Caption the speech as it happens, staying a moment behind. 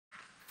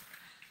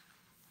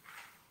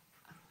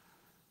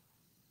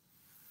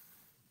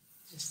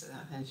just at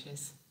that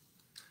finishes.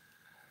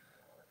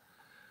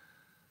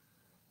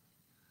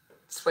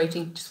 Just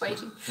waiting, just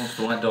waiting. What's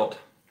the white dot?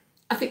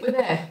 I think we're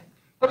there.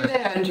 Are we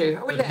there, Andrew?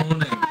 Are we there? Good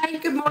morning. Hi,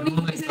 good morning.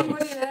 Good morning, Is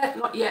anybody folks. there?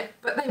 Not yet,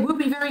 but they will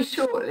be very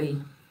shortly.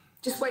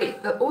 Just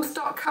wait, they'll all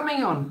start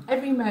coming on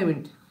every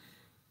moment.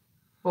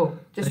 Oh,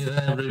 just Are you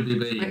there, Ruby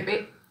B? wait a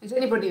bit. Is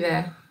anybody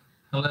there?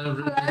 Hello,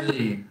 Ruby Hello?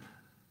 B.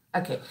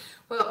 Okay.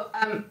 Well,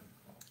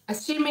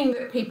 assuming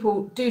that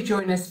people do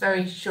join us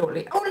very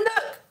shortly. Oh,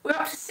 look! We're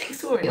up to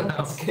 6 already. Oh,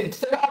 that's good.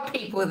 There are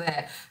people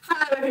there.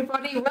 Hello,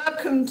 everybody.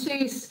 Welcome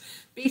to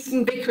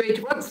Beeston Vicarage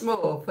once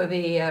more for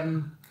the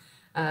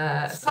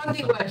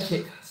Sunday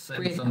worship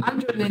with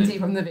Andrew and Lindsay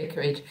from the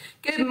Vicarage.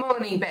 Good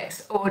morning,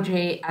 Bex,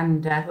 Audrey,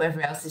 and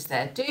whoever else is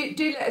there.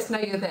 Do let us know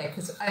you're there,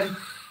 because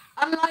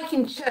unlike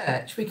in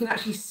church, we can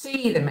actually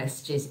see the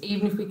messages,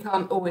 even if we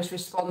can't always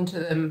respond to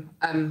them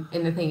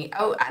in the thing.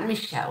 Oh, and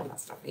Michelle,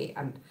 that's lovely.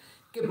 And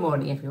good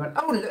morning, everyone.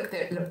 Oh, look,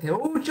 they're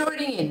all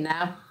joining in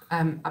now.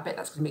 I bet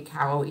that's going to be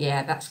Carol.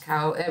 Yeah, that's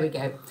Carol. There we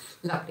go.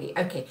 Lovely.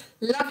 Okay,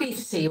 lovely to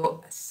see you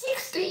all.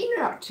 16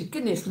 are up to,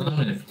 goodness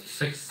me.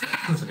 6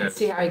 seconds ago.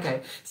 See how we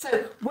go.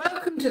 So,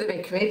 welcome to the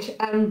Vicarage.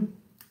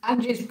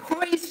 Andrew's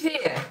poised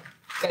here.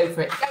 Go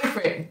for it. Go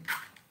for it.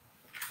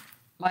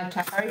 Light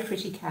a very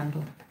pretty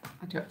candle.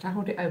 I do have to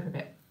hold it over a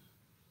bit.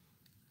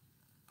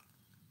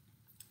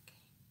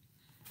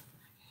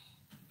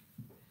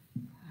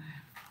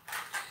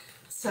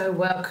 So,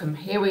 welcome.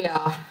 Here we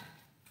are.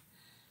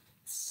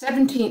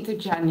 17th of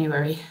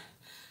January.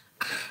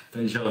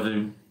 Deja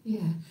vu.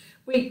 Yeah.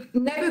 We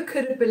never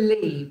could have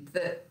believed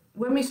that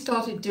when we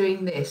started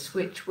doing this,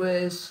 which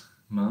was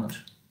March.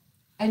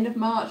 end of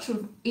March or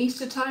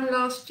Easter time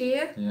last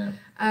year, Yeah.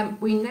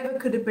 we never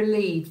could have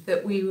believed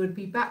that we would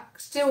be back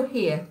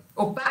here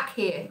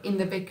in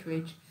the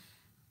vicarage,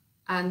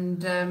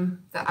 and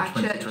that our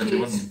 2021.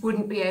 churches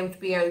wouldn't be able to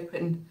be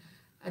open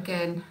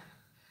again.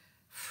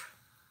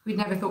 We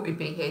never thought we'd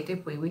be here,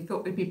 did we? We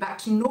thought we'd be back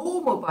to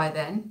normal by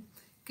then.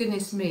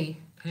 Goodness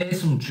me.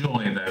 Here's some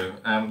joy though.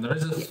 There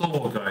is a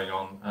thaw going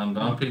on, and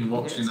I've been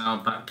watching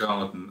our back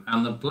garden,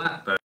 and the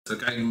blackbirds are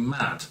going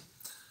mad.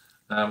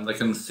 They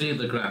can see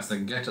the grass, they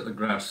can get at the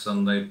grass,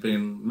 and they've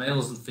been,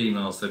 males and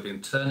females, they've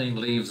been turning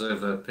leaves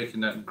over,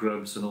 picking up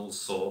grubs and all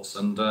sorts.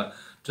 And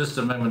just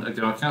a moment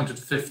ago, I counted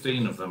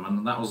 15 of them,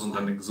 and that wasn't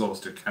an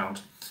exhaustive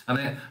count.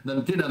 And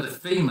the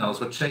females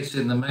were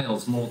chasing the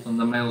males more than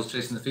the males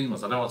chasing the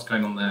females. I don't know what's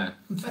going on there.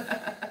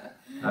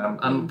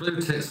 And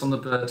blue tits on the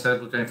bird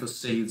table, going for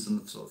seeds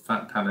and sort of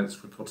fat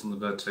pellets we put on the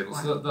bird table.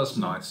 So that's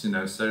nice, you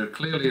know. So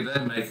clearly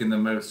they're making the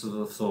most of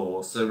the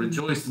thaw. So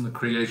rejoice in the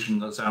creation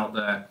that's out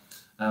there.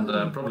 And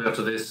probably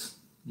after this,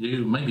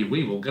 maybe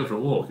we will go for a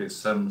walk.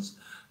 It's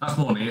last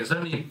morning. It's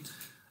only,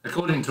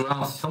 according to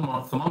our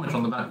thermometer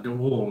on the back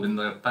wall in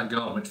the back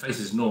garden, which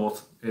faces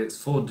north, it's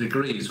 4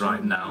 degrees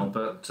right now,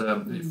 but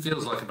it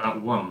feels like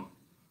about 1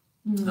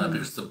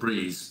 because of the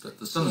breeze. But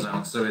the sun's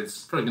out, so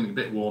it's probably going to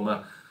be a bit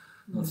warmer.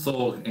 The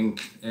thaw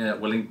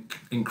will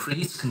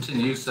increase,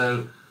 continue.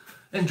 So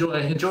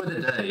enjoy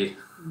the day,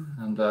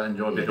 and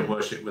enjoy a bit of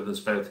worship with us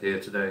both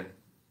here today.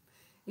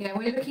 Yeah,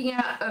 we're looking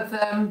out of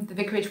the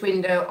vicarage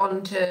window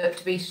onto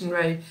Beeston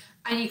Road,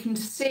 and you can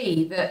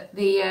see that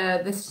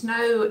the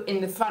snow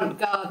in the front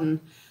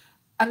garden,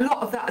 a lot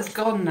of that has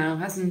gone now,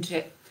 hasn't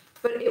it?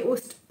 But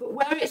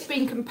where it's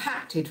been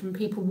compacted from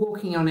people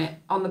walking on it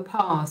on the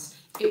paths,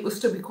 it will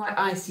still be quite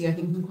icy, I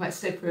think, and quite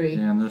slippery.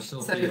 Yeah, and there's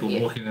still people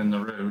walking in the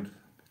road.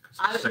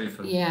 It's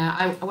safer.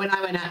 Yeah, when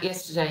I went out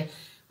yesterday,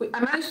 I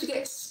managed to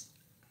get,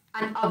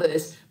 and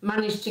others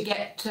managed to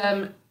get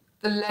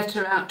the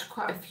letter out to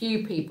quite a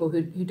few people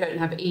who don't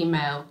have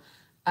email,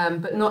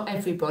 but not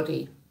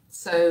everybody.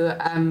 So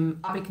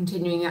I'll be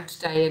continuing that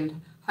today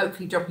and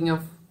hopefully dropping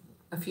off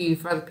a few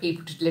for other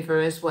people to deliver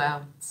as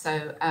well.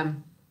 So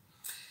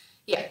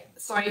yeah,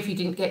 sorry if you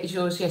didn't get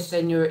yours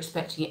yesterday and you were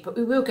expecting it, but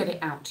we will get it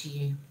out to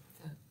you.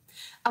 So.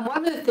 And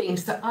one of the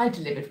things that I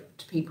delivered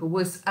to people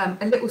was a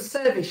little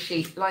service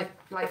sheet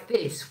like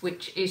this,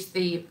 which is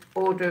the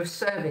order of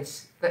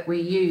service that we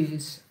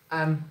use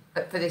for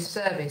this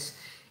service.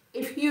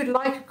 If you'd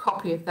like a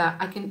copy of that,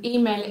 I can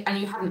email it, and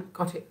you haven't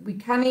got it, we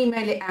can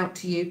email it out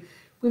to you.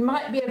 We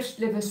might be able to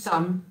deliver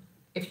some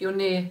if you're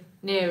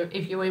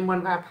if you're in one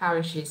of our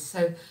parishes.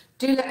 So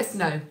do let us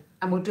know,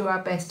 and we'll do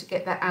our best to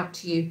get that out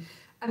to you.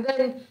 And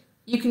then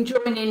you can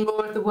join in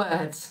more of the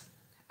words.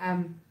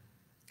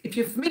 If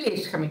you're familiar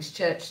to coming to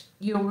church,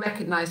 you'll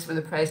recognise some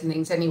of the prayers and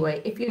things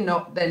anyway. If you're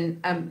not, then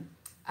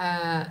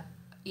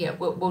yeah,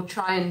 we'll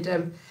try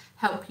and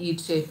help you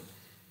to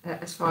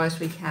as far as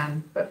we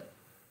can. But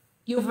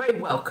you're very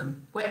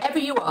welcome. Wherever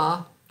you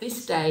are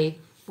this day,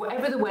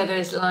 whatever the weather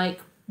is like,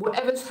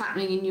 whatever's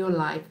happening in your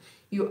life,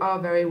 you are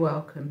very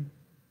welcome.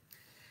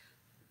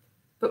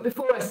 But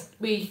before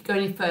we go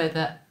any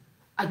further,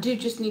 I do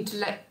just need to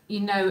let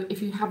you know,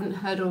 if you haven't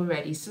heard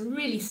already, some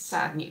really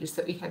sad news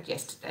that we had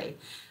yesterday.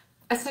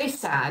 I say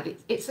sad,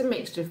 it's a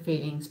mixture of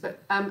feelings,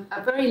 but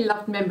a very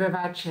loved member of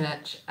our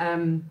church,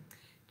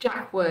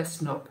 Jack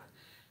Worsnop,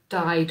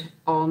 died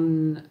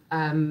on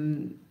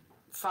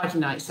Friday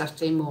night,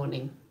 Saturday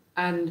morning.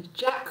 And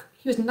Jack,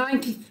 he was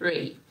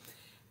 93.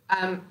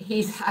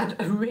 He's had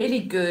a really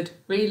good,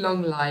 really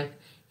long life.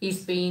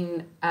 He's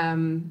been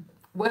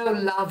well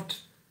loved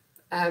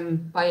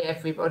by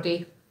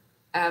everybody,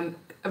 a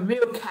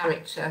real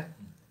character.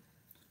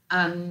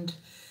 And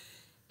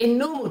in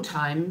normal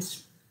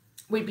times,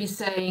 we'd be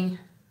saying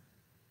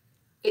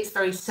it's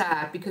very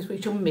sad because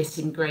we shall miss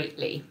him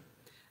greatly.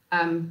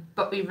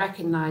 But we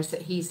recognise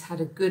that he's had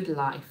a good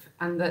life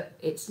and that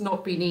it's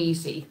not been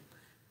easy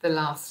the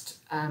last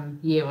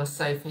year or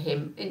so for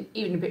him, and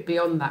even a bit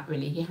beyond that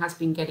really. He has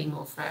been getting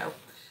more frail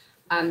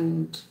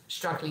and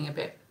struggling a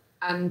bit.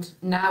 And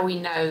now we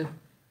know,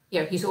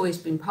 he's always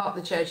been part of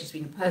the church, he's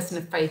been a person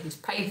of faith, his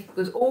faith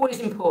was always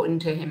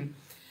important to him.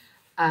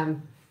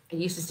 He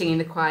used to sing in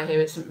the choir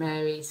here at St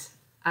Mary's,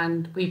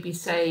 and we'd be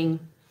saying,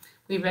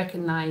 we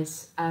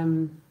recognise,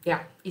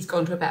 he's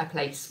gone to a better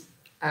place,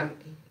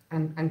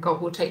 and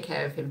God will take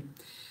care of him.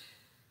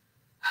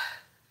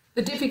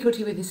 The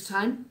difficulty with this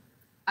time,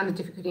 and the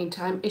difficulty in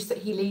time, is that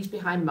he leaves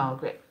behind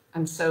Margaret,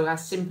 and so our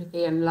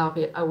sympathy and love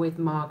are with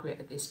Margaret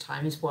at this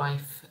time, his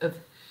wife.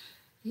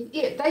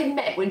 They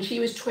met when she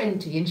was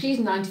 20, and she's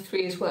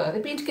 93 as well.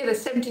 They've been together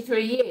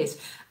 73 years.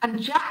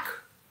 And Jack,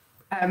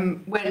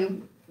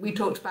 when we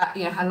talked about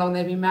how long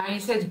they've been married, he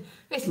said,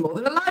 it's more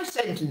than a life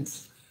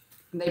sentence.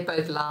 And they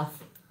both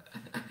laugh,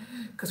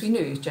 because we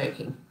knew he was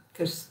joking,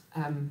 because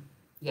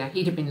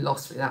he'd have been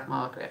lost without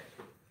Margaret.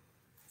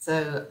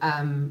 So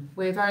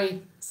we're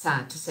very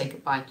sad to say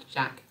goodbye to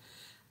Jack,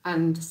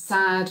 and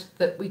sad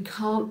that we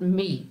can't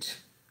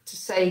meet to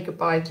say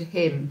goodbye to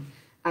him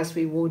as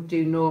we would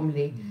do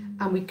normally,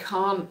 and we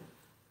can't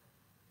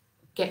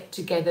get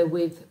together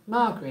with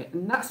Margaret.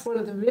 And that's one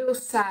of the real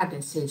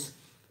sadnesses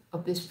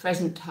of this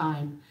present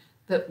time,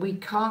 that we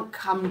can't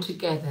come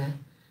together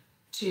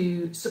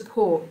to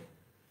support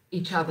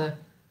each other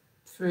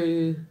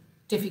through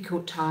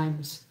difficult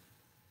times,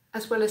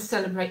 as well as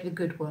celebrate the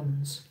good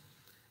ones.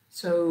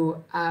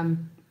 So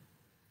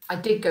I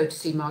did go to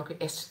see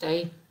Margaret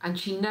yesterday, and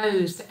she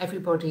knows that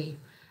everybody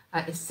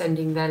is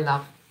sending their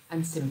love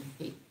and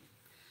sympathy.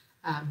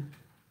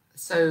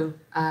 So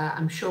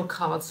I'm sure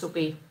cards will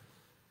be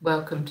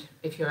welcomed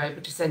if you're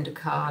able to send a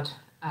card.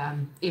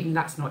 Even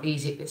that's not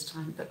easy at this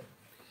time, but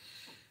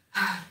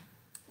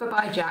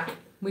bye-bye, Jack.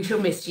 We shall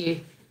miss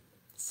you.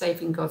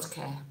 Safe in God's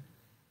care.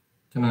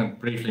 Can I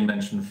briefly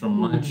mention from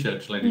my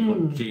church, a lady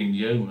called Jean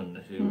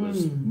Yeoman, who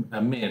was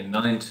a mere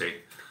 90.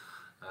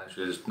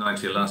 She was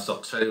 90 last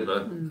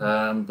October,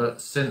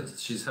 but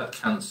since she's had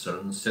cancer,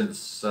 and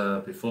since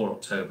before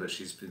October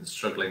she's been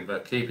struggling,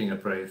 but keeping a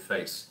brave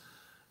face.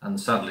 And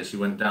sadly she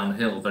went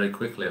downhill very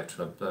quickly after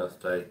her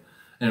birthday.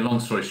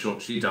 Long story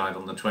short, she died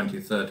on the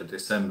 23rd of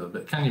December,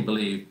 but can you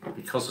believe,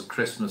 because of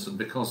Christmas and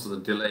because of the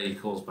delay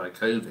caused by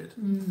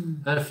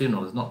COVID, her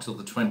funeral is not till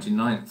the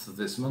 29th of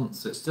this month,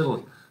 so it's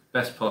still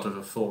best part of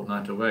a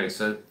fortnight away.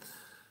 So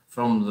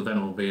from the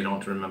Venerable Bede, I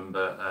want to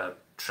remember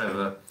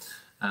Trevor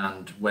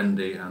and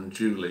Wendy and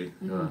Julie,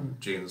 who are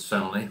Jean's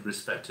family,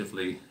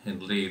 respectively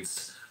in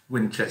Leeds,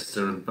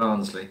 Winchester and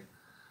Barnsley.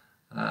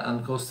 And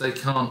of course they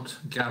can't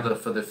gather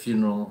for the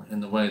funeral in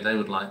the way they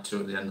would like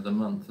to at the end of the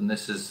month, and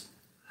this is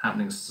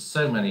happening to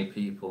so many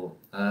people.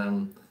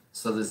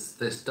 So there's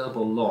this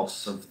double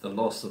loss of the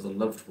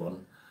loved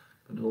one,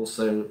 but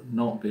also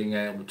not being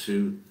able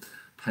to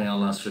pay our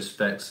last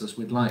respects as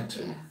we'd like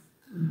to.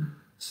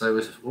 So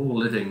we're all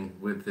living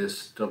with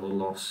this double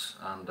loss,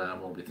 and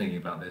we'll be thinking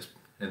about this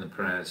in the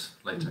prayers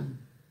later.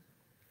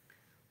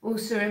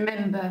 Also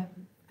remember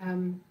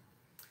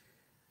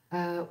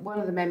one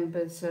of the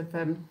members of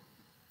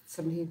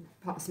somebody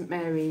part of St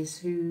Mary's,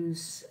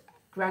 whose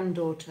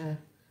granddaughter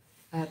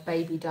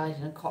baby died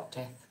in a cot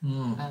death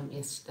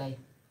yesterday.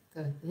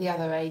 The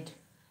other end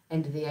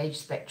of the age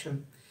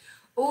spectrum.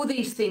 All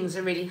these things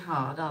are really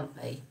hard, aren't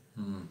they?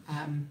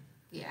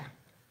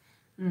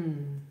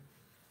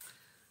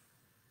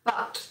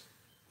 But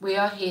we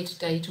are here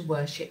today to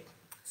worship.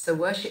 So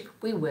worship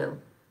we will,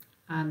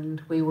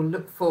 and we will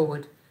look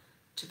forward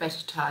to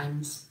better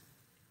times.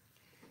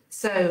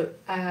 So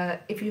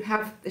if you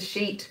have the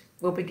sheet,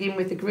 we'll begin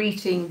with the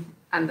greeting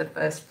and the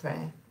first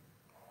prayer.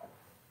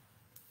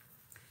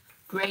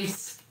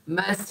 Grace,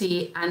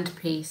 mercy and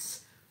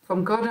peace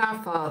from God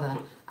our Father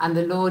and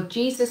the Lord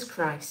Jesus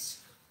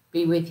Christ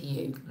be with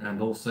you. And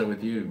also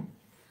with you.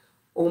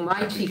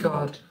 Almighty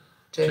God,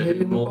 to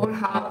whom all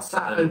hearts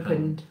are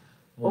opened,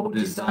 all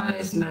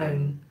desires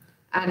known,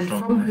 and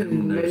from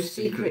whom no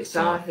secrets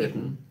are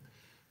hidden,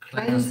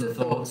 cleanse the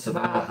thoughts of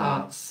our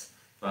hearts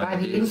by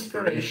the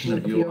inspiration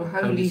of your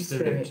Holy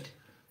Spirit,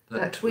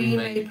 that we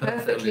may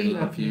perfectly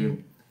love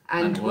you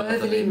and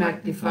worthily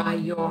magnify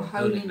your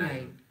holy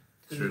name,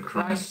 through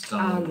Christ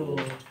our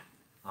Lord.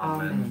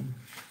 Amen.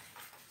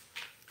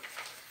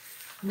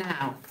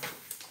 Now,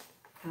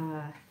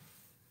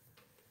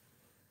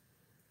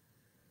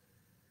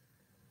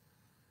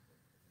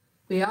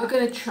 we are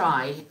going to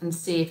try and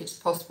see if it's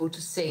possible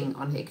to sing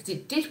on here, because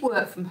it did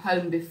work from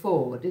home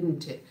before,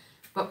 didn't it?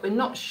 But we're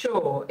not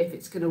sure if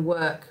it's going to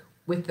work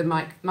with the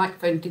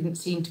microphone. Didn't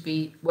seem to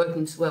be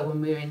working so well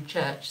when we were in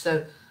church.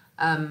 So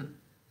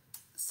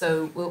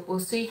So we'll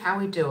see how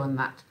we do on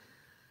that.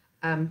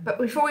 But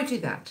before we do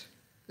that,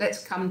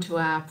 let's come to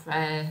our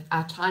prayer,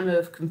 our time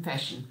of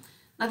confession.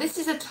 Now, this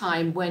is a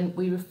time when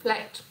we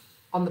reflect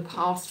on the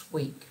past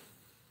week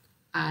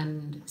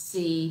and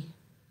see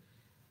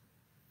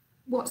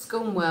what's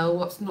gone well,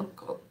 what's not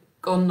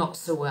gone not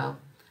so well.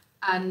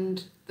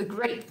 And the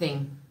great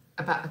thing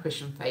about the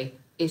Christian faith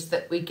is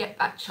that we get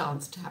that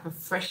chance to have a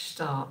fresh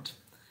start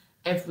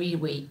every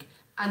week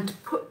and to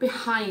put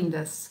behind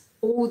us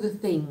all the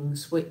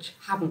things which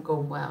haven't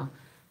gone well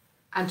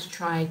and to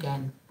try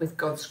again with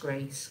God's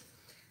grace.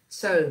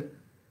 So,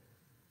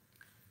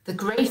 the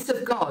grace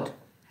of God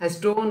has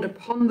dawned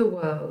upon the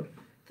world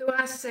through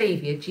our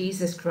Saviour,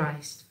 Jesus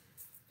Christ,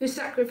 who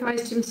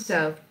sacrificed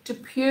himself to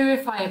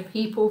purify a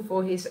people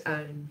for his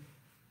own.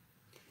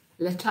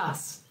 Let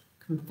us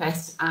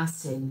confess our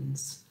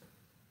sins.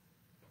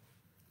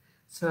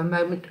 So a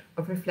moment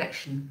of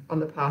reflection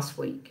on the past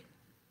week.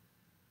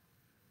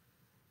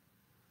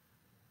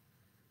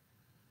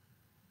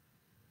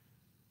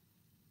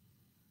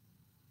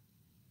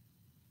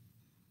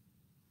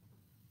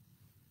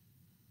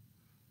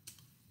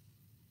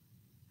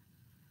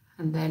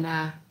 And then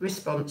our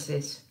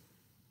responses.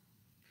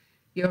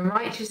 Your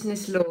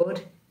righteousness,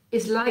 Lord,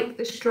 is like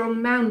the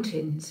strong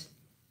mountains,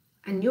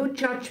 and your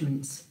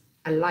judgments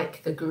are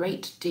like the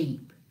great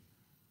deep.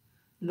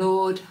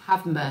 Lord,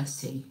 have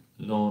mercy.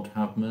 Lord,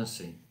 have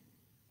mercy.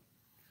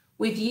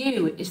 With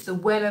you is the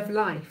well of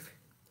life,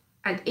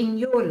 and in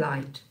your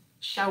light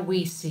shall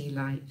we see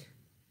light.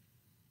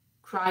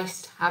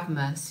 Christ, have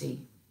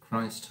mercy.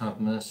 Christ, have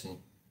mercy.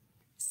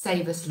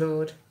 Save us,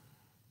 Lord.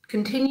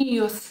 Continue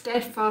your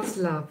steadfast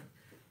love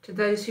to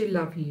those who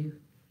love you,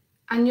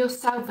 and your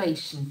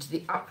salvation to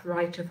the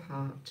upright of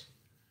heart.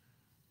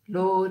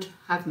 Lord,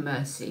 have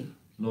mercy.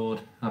 Lord,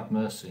 have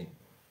mercy.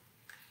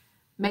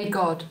 May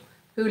God,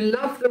 who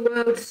loved the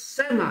world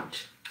so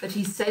much that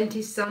he sent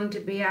his Son to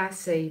be our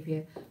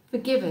Saviour,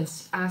 forgive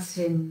us our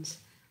sins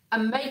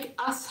and make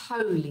us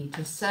holy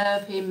to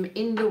serve him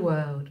in the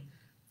world,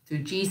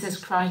 through Jesus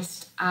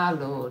Christ our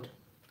Lord.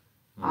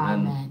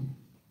 Amen.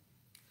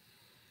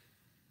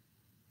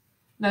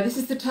 Now this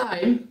is the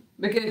time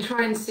we're going to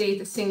try and see if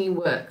the singing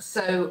works.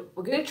 So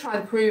we're going to try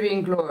the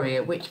Peruvian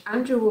Gloria, which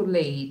Andrew will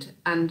lead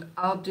and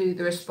I'll do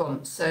the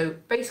response. So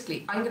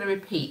basically I'm going to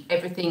repeat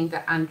everything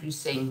that Andrew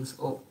sings,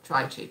 or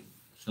try to.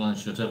 Shall I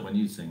shut up when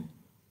you sing?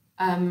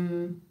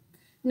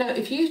 No,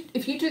 if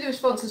you do the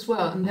response as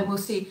well, and then we'll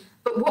see.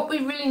 But what we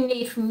really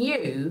need from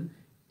you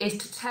is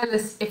to tell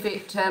us if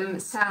it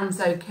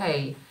sounds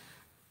okay.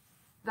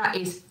 That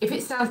is, if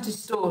it sounds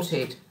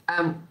distorted,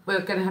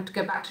 we're going to have to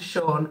go back to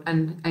Sean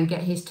and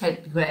get his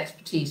technical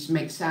expertise to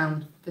make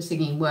sound for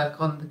singing work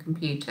on the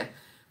computer.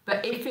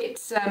 But if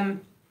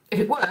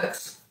it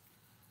works,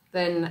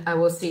 then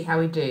we'll see how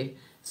we do.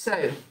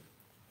 So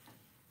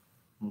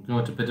We'll go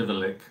into a bit of a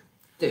lick.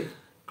 do.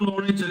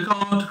 Glory to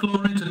God,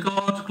 glory to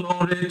God,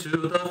 glory to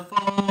the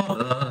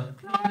Father.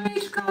 Glory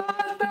to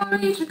God,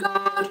 glory to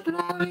God,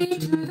 glory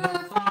to the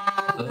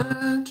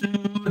Father. To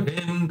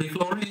him be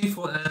glory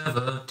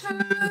forever. To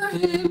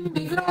him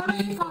be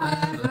glory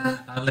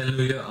forever.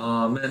 Hallelujah,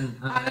 amen.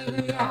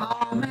 Hallelujah,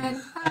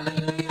 amen.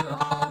 Hallelujah,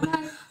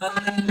 amen.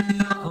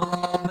 Hallelujah,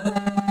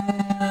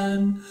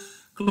 amen.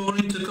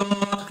 Glory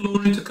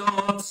to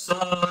God,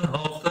 Son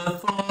of the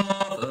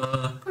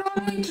Father.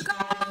 Glory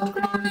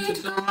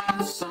to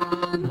God,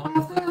 Son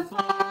of the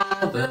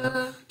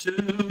Father. To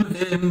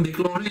him be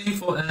glory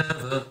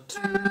forever. To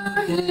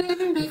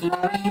him be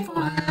glory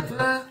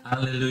forever.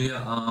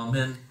 Hallelujah,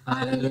 amen.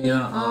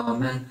 Hallelujah,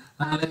 amen.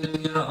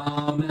 Hallelujah,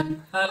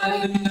 amen.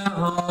 Hallelujah,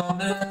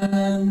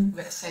 amen.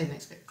 Let's say the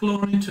next bit.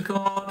 Glory to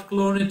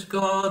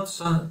God,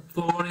 Son,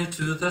 glory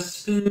to the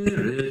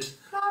Spirit.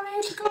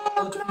 Glory to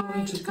God,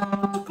 glory to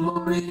God,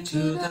 Glory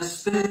to the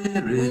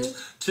Spirit.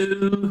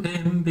 To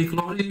him be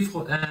glory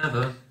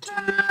forever. To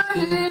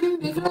him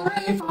be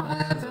glory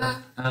forever.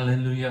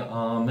 Hallelujah,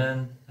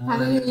 amen.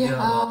 Hallelujah,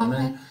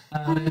 amen.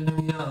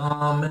 Hallelujah,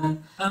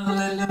 amen.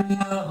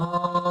 Hallelujah,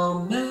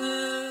 amen.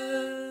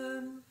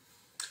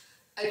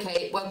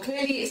 Okay, well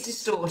clearly it's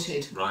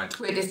distorted. Right.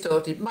 We're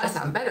distorted. Might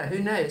sound better, who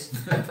knows?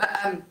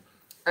 But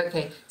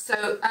okay,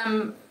 so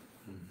I'm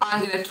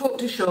going to talk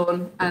to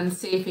Sean and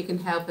see if he can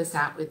help us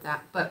out with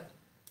that. But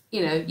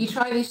you know, you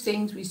try these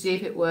things, we see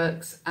if it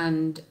works,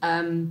 and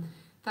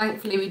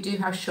thankfully we do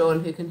have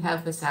Sean who can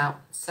help us out.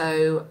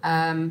 So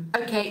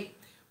okay,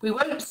 we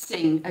won't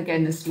sing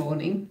again this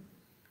morning,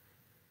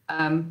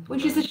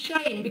 which is a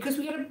shame because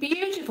we had a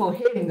beautiful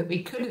hymn that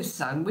we could have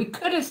sung. We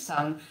could have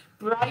sung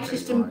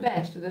Brightest and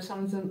Best of the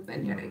Sons of...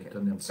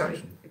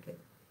 Sorry. Okay.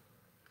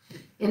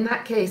 In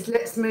that case,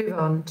 let's move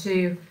on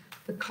to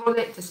the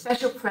collect, the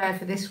special prayer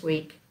for this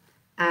week,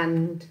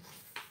 and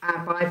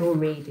our Bible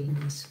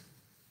readings.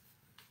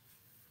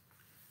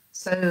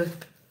 So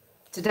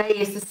today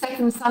is the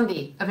second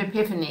Sunday of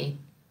Epiphany.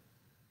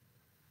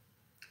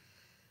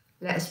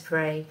 Let's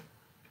pray.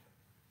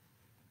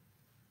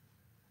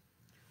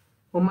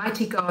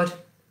 Almighty God,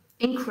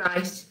 in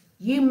Christ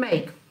you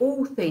make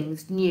all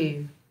things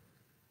new.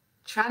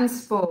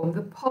 Transform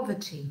the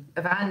poverty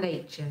of our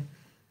nature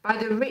by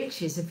the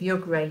riches of your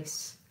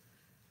grace,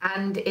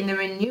 and in the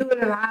renewal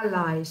of our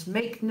lives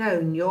make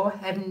known your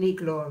heavenly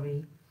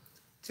glory.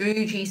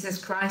 Through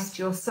Jesus Christ,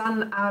 your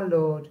Son, our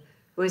Lord,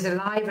 who is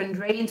alive and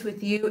reigns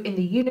with you in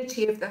the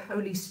unity of the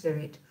Holy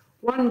Spirit,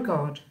 one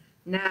God,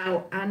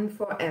 now and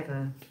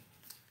forever.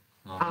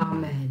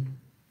 Amen.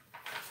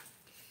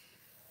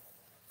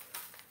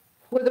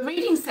 Well, the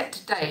reading set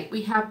today,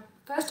 we have,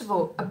 first of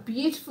all, a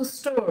beautiful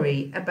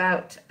story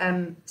about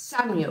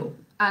Samuel.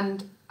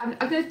 And I'm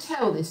going to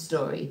tell this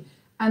story.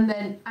 And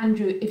then,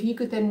 Andrew, if you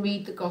could then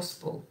read the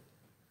Gospel.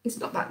 It's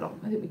not that long.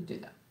 I think we can do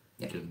that.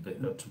 You can pick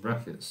it up to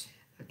brackets.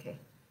 Okay.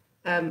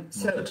 1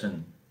 to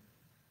 10.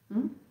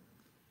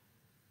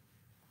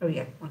 Oh,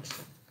 yeah, 1 to 10.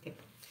 Okay.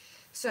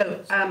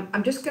 So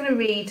I'm just going to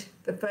read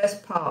the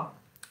first part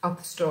of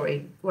the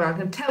story. Well, I'm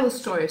going to tell the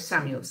story of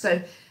Samuel.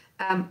 So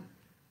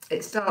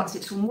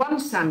it's from 1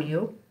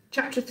 Samuel,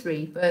 chapter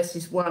 3,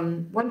 verses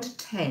 1 to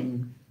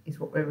 10 is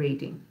what we're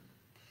reading.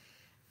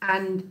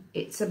 And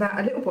it's about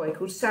a little boy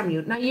called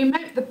Samuel. Now, you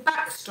know, the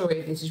backstory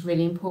of this is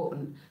really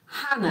important.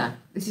 Hannah,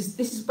 this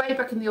is way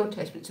back in the Old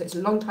Testament, so it's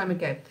a long time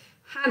ago.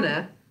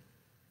 Hannah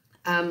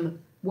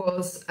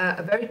was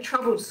a very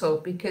troubled soul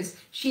because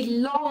she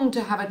longed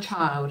to have a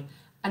child,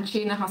 and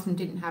she and her husband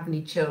didn't have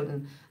any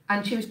children,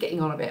 and she was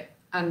getting on a bit.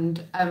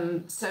 And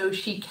so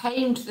she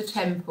came to the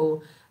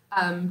temple,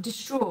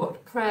 distraught,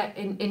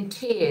 in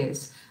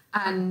tears,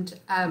 and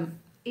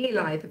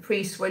Eli, the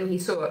priest, when he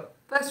saw it,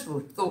 first of all,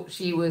 thought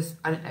she was,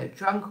 I don't know,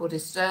 drunk or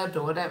disturbed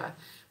or whatever.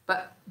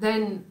 But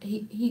then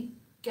he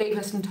gave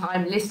her some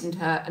time, listened to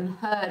her, and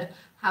heard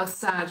how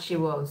sad she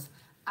was.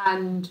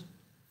 And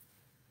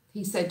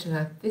he said to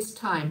her, this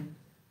time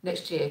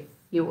next year,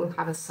 you will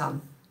have a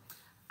son.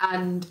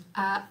 And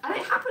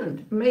it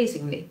happened,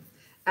 amazingly.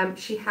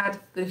 She had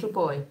a little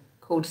boy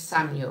called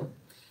Samuel.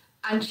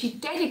 And she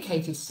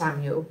dedicated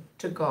Samuel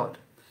to God.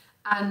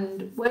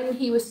 And when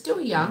he was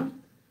still young,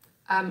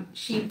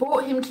 she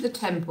brought him to the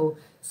temple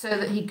so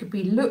that he could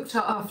be looked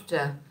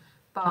after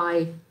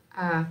by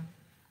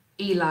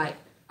Eli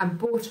and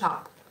brought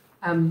up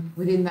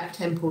within that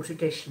temple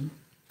tradition.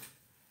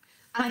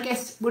 And I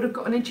guess would have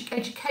got an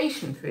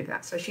education through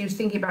that. So she was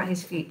thinking about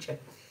his future.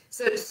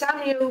 So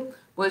Samuel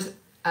was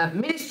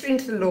ministering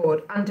to the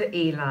Lord under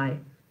Eli.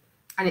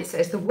 And it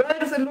says, the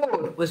word of the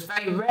Lord was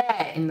very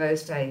rare in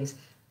those days.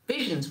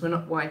 Visions were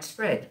not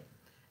widespread.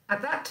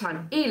 At that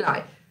time,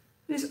 Eli,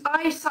 whose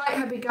eyesight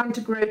had begun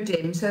to grow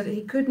dim so that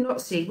he could not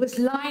see, was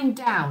lying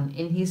down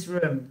in his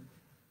room.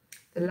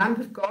 The lamp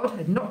of God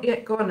had not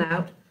yet gone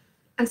out,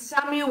 and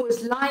Samuel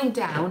was lying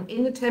down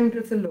in the temple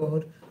of the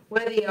Lord,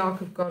 where the ark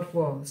of God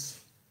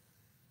was.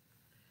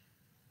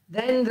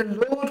 Then the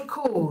Lord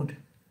called,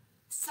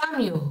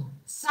 Samuel,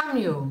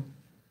 Samuel.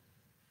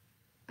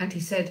 And he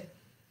said,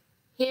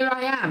 here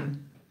I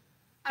am.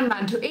 And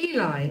ran to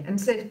Eli and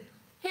said,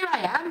 here I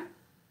am,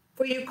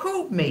 for you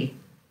called me.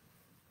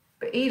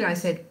 But Eli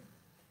said,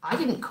 I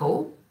didn't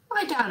call,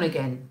 lie down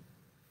again.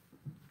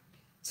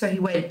 So he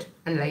went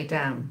and lay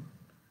down.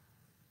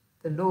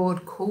 The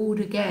Lord called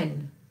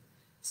again,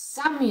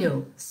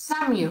 Samuel,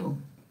 Samuel.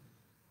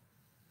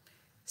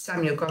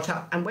 Samuel got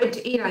up and went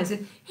to Eli and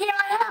said, here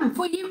I am,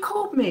 for you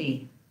called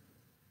me.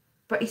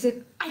 But he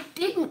said, I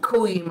didn't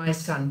call you, my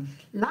son,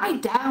 lie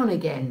down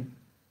again.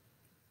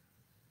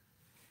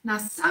 Now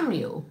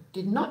Samuel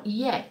did not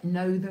yet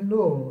know the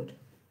Lord,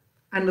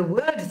 and the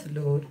word of the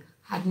Lord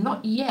had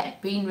not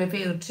yet been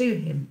revealed to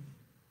him.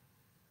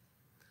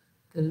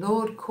 The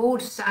Lord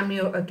called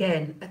Samuel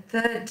again a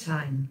third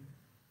time.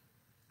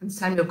 And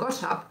Samuel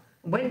got up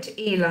and went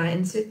to Eli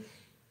and said,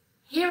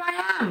 here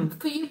I am,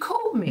 for you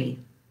called me.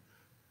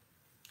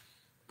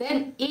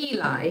 Then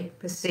Eli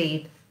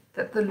perceived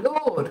that the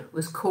Lord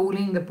was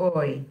calling the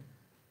boy.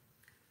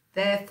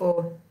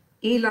 Therefore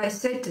Eli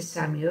said to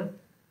Samuel,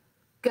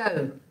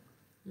 go,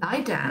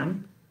 lie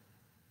down,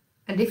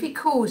 and if he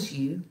calls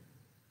you,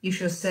 you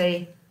shall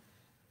say,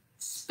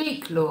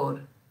 speak,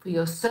 Lord, for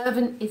your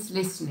servant is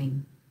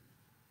listening.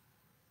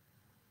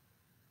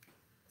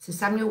 So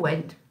Samuel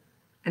went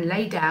and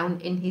lay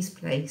down in his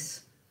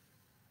place.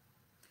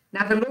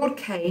 Now the Lord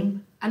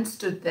came and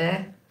stood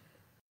there.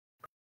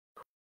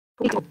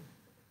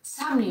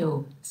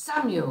 Samuel,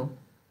 Samuel.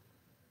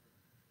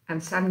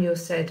 And Samuel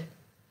said,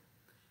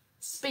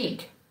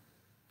 speak,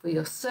 for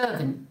your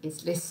servant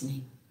is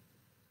listening.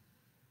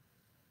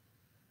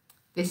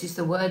 This is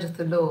the word of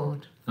the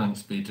Lord.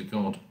 Thanks be to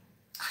God.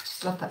 I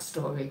just love that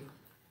story.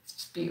 It's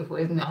just beautiful,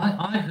 isn't it?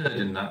 I heard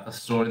in that a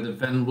story of the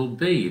Venerable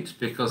Bede,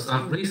 because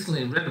I've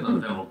recently read about the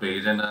Venerable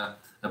Bede in a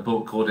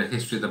book called A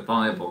History of the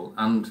Bible,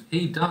 and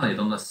he died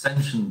on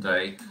Ascension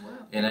Day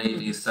in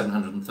AD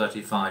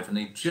 735, and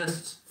he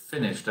just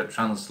finished a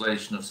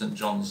translation of St.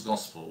 John's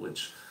Gospel,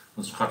 which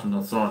was quite an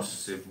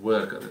authoritative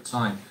work at the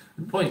time.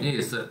 The point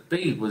is that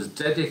Bede was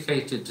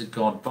dedicated to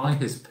God by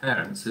his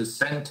parents, who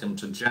sent him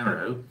to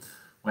Jarrow,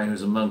 where he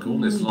was a monk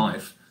all his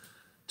life,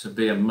 to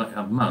be a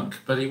monk,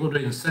 but he would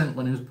have been sent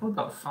when he was probably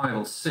about 5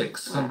 or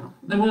 6. Wow.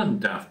 And they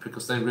weren't daft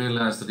because they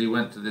realised that he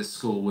went to this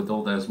school with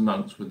all those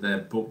monks with their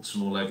books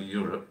from all over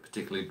Europe,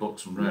 particularly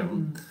books from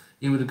Rome.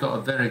 He would have got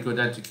a very good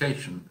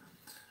education,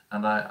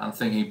 and I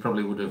think he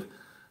probably would have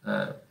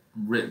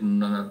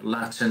written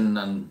Latin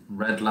and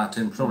read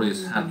Latin, probably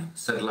had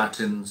said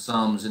Latin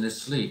psalms in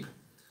his sleep.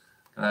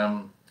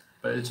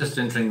 But it's just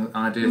an interesting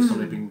idea of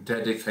somebody being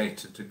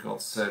dedicated to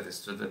God's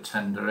service at a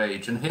tender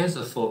age. And here's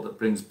a thought that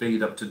brings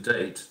Bede up to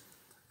date.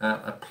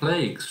 A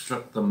plague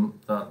struck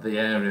the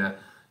area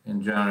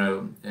in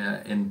Jarrow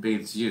in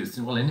Bede's youth,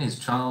 well, in his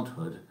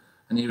childhood.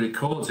 And he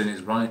records in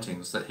his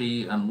writings that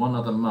he and one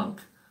other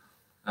monk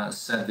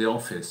said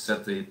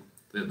the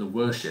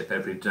worship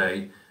every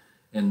day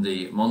in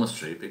the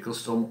monastery,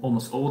 because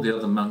almost all the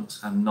other monks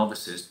and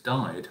novices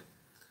died.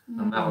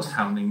 And that was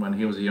happening when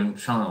he was a young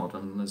child.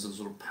 And there's a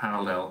sort of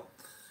parallel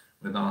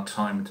with our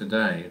time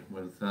today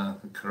with the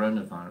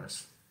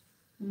coronavirus.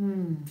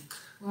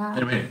 Wow.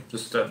 Anyway,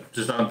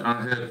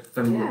 I heard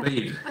from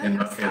Bede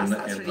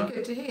that's really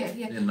good to hear.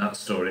 Yeah. In that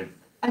story.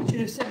 I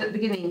should have said at the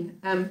beginning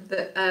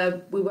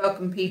that we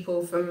welcome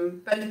people from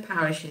both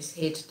parishes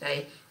here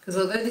today, because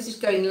although this is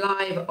going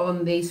live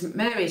on the St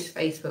Mary's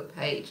Facebook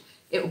page,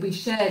 it will be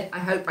shared, I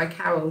hope, by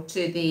Carol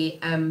to the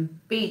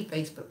Bede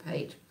Facebook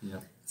page. Yeah.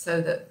 So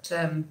that,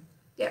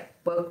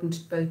 welcome to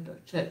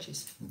both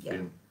churches. Thank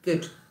you.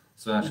 Good.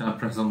 So shall I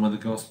press on with the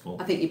Gospel?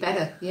 I think you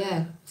better,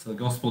 yeah. So the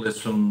Gospel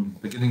is from the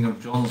beginning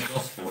of John's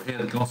Gospel. Hear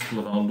the Gospel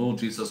of our Lord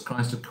Jesus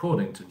Christ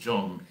according to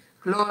John.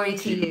 Glory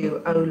to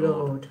you, O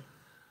Lord.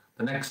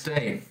 The next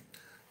day,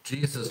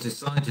 Jesus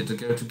decided to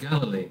go to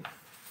Galilee.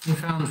 He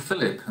found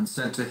Philip and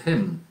said to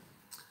him,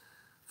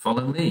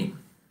 "Follow me."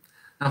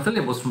 Now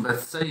Philip was from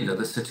Bethsaida,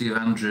 the city of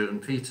Andrew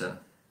and Peter.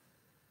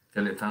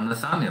 Philip found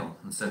Nathanael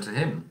and said to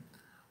him,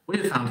 "We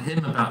have found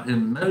him about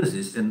whom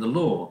Moses in the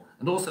law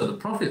and also the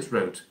prophets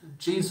wrote,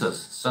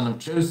 Jesus, son of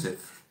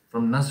Joseph,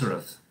 from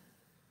Nazareth."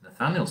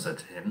 Nathanael said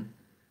to him,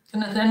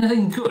 "Can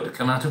anything good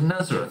come out of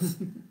Nazareth?"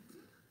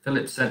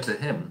 Philip said to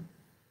him,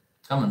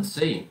 "Come and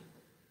see."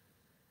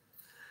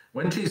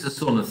 When Jesus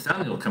saw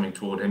Nathanael coming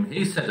toward him,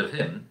 he said of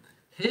him,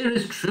 "Here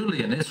is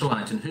truly an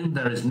Israelite in whom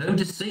there is no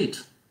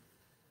deceit."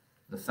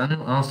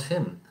 Nathanael asked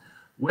him,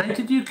 "Where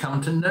did you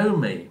come to know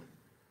me?"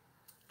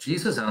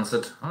 Jesus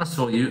answered, "I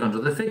saw you under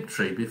the fig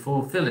tree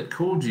before Philip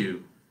called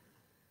you."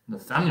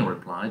 Nathanael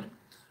replied,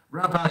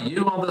 "Rabbi,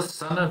 you are the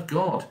Son of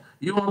God.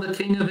 You are the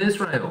King of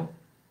Israel."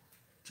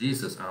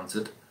 Jesus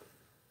answered,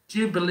 "Do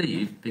you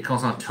believe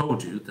because I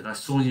told you that I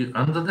saw you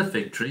under the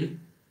fig tree?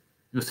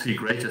 You'll see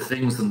greater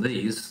things than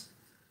these."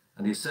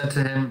 And he said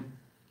to him,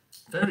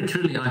 "Very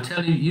truly I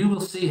tell you, you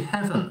will see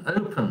heaven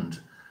opened,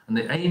 and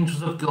the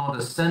angels of God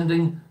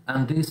ascending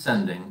and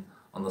descending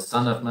on the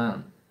Son of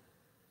Man."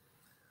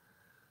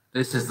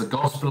 This is the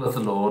Gospel of the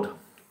Lord.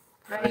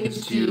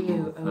 Praise to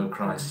you, O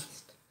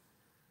Christ.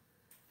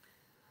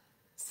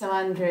 So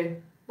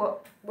Andrew,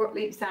 what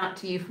leaps out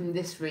to you from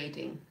this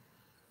reading?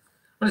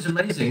 Well, it's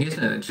amazing,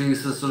 isn't it, that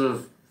Jesus sort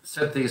of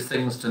said these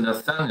things to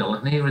Nathanael,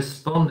 and he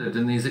responded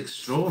in this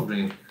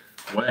extraordinary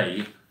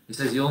way. He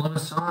says, "You're the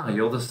Messiah,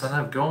 you're the Son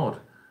of God."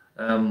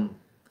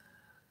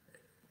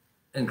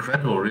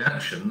 Incredible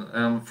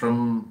reaction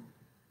from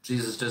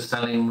Jesus just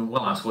telling him,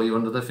 "Well, I saw you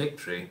under the fig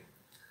tree."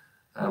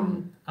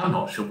 I'm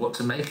not sure what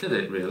to make of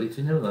it, really.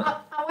 Do you know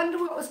that? I wonder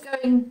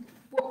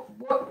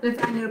what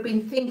Nathanael had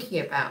been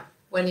thinking about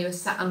when he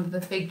was sat under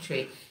the fig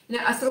tree. You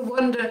know, I sort of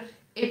wonder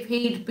if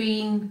he'd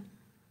been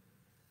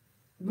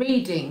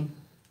reading,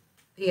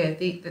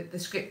 the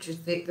scriptures,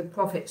 the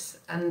prophets,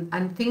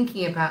 and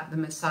thinking about the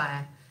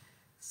Messiah.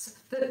 So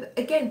that,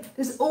 again,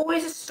 there's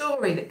always a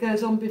story that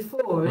goes on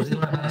before. Was he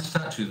like that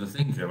statue, the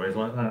thinker, where he's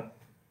like that?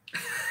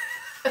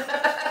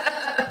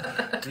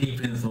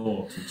 Deep in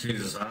thought, and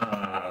Jesus,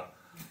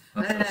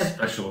 that's a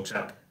special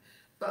chap.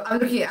 But I'm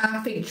looking at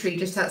our fig tree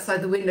just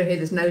outside the window here.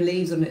 There's no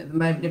leaves on it at the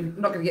moment. You're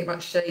not going to get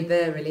much shade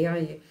there, really, are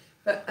you?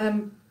 But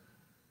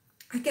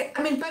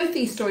both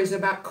these stories are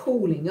about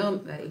calling,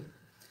 aren't they?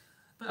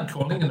 About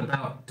calling and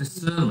about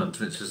discernment,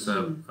 which is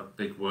a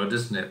big word,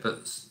 isn't it?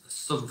 But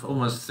sort of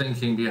almost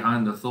thinking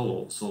behind the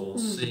thoughts, or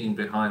seeing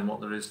behind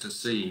what there is to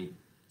see,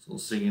 sort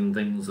of seeing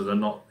things that are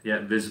not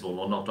yet visible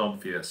or not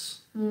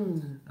obvious.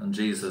 And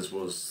Jesus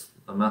was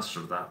the master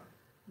of that,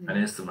 and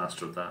is the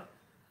master of that.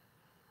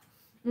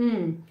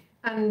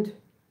 And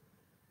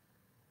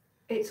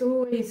it's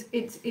always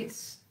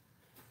it's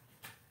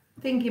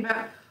thinking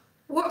about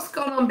what's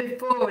gone on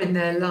before in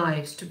their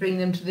lives to bring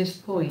them to this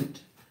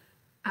point,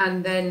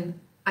 and then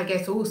I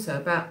guess also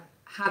about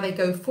how they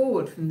go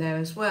forward from there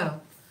as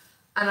well.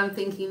 And I'm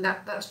thinking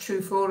that that's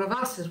true for all of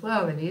us as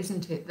well, really,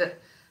 isn't it? That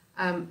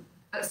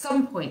at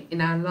some point in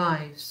our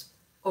lives,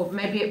 or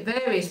maybe at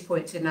various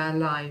points in our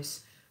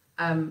lives,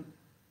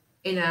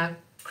 in our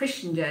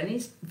Christian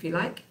journeys, if you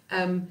like,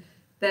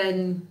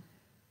 then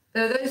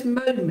there are those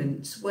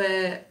moments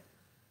where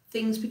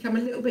things become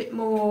a little bit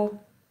more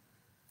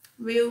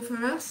real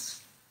for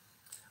us.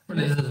 Well,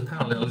 there's a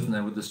parallel, isn't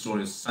there, with the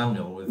story of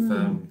Samuel,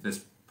 with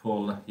this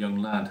poor young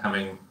lad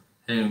having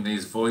hearing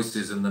these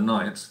voices in the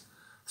night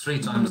 3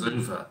 times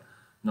over,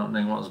 not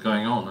knowing what was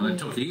going on. And it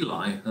took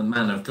Eli, the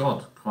man of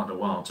God, quite a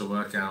while to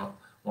work out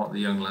what the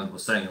young lad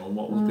was saying or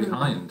what was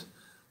behind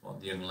what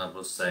the young lad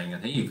was saying.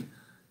 And he,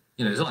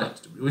 it's like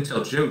we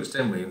tell jokes,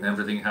 don't we? And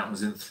everything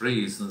happens in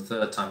threes, and the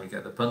third time you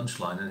get the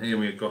punchline. And here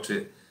we've got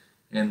it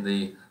in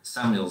the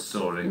Samuel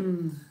story,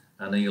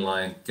 and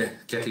Eli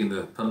getting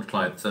the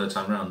punchline third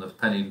time round. The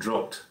penny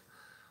dropped,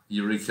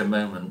 eureka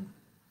moment,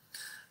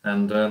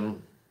 and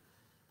then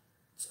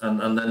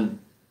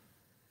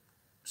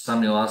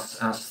Samuel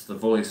asks the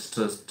voice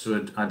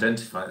to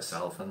identify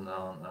itself, and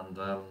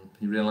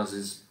he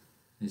realizes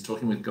he's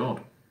talking with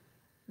God.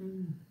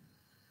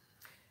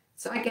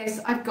 So I guess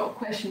I've got a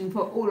question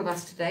for all of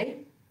us today.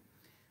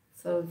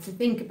 So to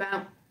think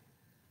about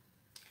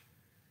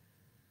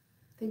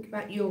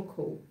your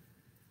call.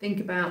 Think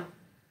about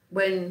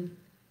when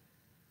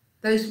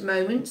those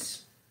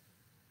moments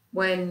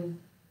when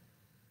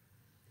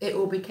it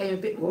all became a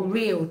bit more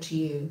real to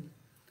you.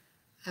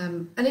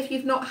 And if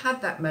you've not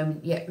had that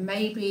moment yet,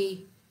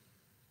 maybe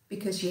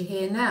because you're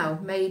here now,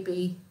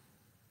 maybe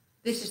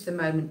this is the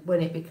moment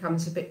when it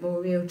becomes a bit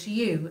more real to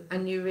you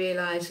and you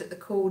realise that the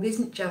call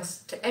isn't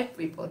just to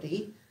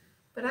everybody,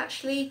 but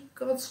actually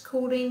God's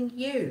calling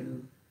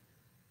you.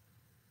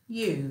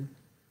 You.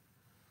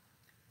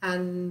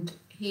 And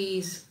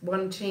He's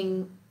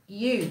wanting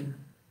you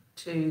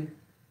to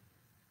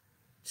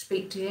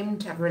speak to Him,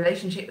 to have a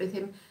relationship with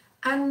Him,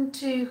 and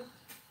to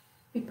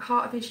be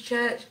part of His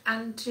church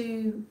and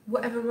to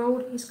whatever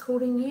role He's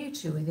calling you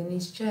to within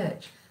His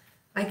church.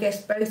 I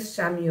guess both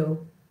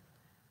Samuel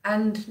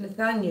and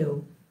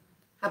Nathaniel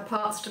have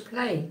parts to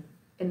play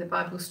in the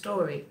Bible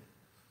story,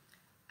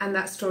 and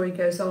that story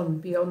goes on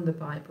beyond the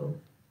Bible.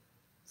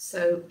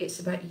 So it's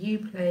about you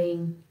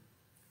playing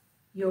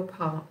your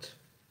part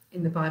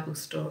in the Bible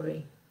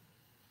story.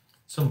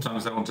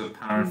 Sometimes I want to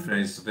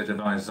paraphrase a bit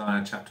of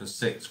Isaiah chapter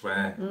 6,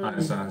 where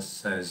Isaiah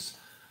says,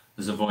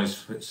 there's a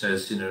voice which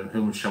says,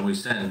 whom shall we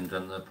send?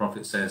 And the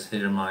prophet says,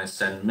 here am I,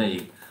 send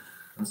me.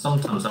 And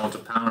sometimes I want to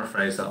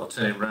paraphrase that, or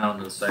turn it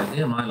round and say,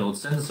 here, my Lord,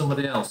 send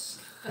somebody else.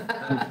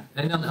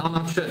 And on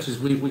our churches,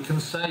 we can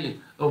say,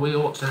 oh, we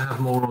ought to have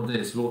more of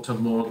this, we ought to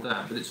have more of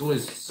that, but it's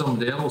always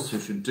somebody else who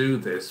should do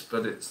this,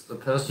 but it's the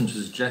person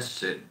who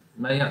suggests it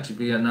may actually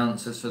be an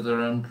answer to their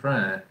own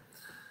prayer.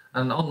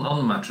 And on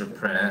the matter of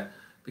prayer,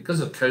 because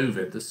of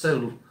COVID, there's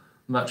so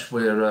much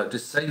we're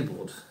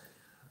disabled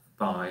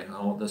by,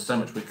 or there's so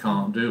much we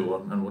can't do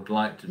and would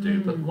like to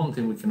do, but one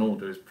thing we can all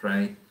do is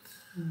pray.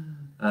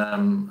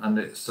 And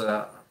it's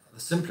the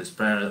simplest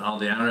prayer are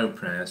the arrow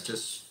prayers,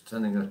 just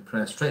sending a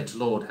prayer straight to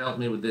Lord, help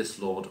me with this,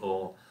 Lord,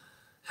 or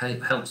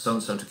help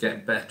so-and-so to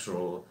get better,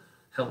 or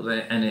help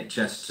their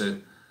NHS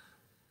to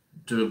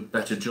do a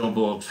better job,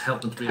 or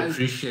help them to be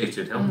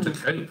appreciated, help them to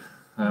cope.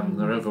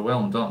 They're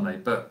overwhelmed, aren't they?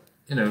 But,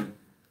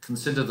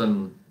 consider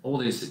them, all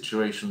these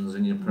situations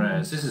in your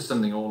prayers. This is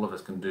something all of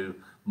us can do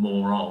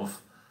more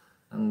of,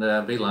 and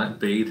be like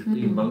Bede,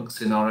 be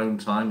monks in our own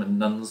time, and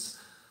nuns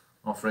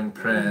offering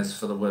prayers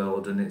for the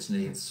world and its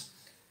needs.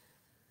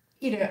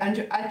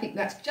 Andrew, I think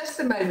that's just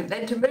the moment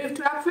then to move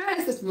to our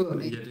prayers this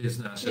morning. Yeah, it is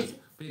now. So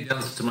be the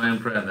answer to my own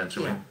prayer then,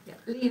 shall we? Yeah.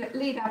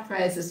 Lead our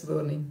prayers this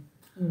morning.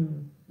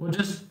 We'll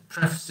just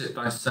preface it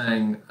by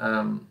saying,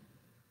 some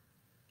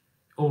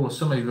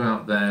of you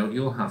out there,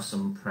 you'll have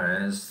some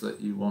prayers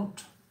that you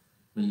want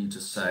me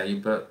to say,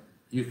 but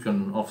you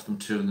can offer them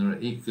too, and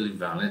they're equally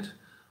valid.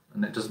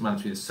 And it doesn't matter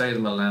if you say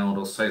them aloud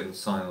or say them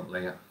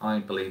silently. I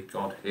believe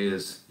God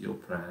hears your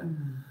prayer.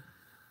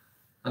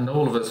 And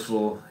all of us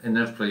will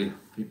inevitably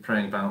be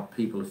praying about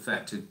people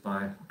affected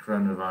by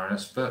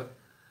coronavirus. But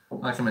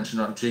like I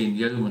mentioned about Jean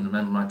Yeoman, a member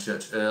of my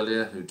church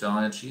earlier, who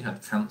died. She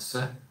had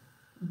cancer.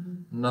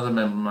 Another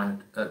member of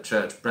my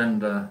church,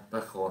 Brenda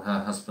Buckle,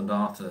 her husband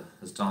Arthur,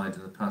 has died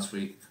in the past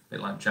week. A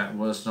bit like Jack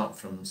Worsnop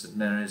from St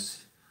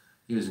Mary's.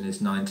 He was in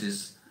his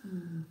 90s.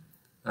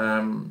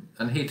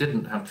 And he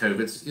didn't have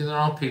COVID. There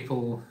are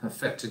people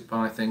affected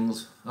by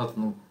things other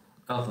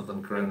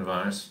than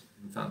coronavirus.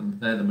 In fact,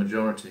 they're the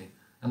majority.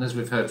 And as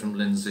we've heard from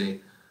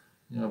Lindsay,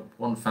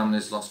 one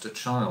family's lost a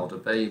child, a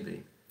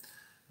baby,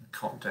 a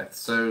cot death.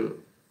 So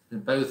in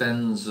both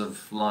ends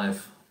of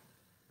life,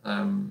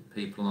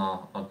 people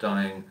are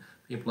dying,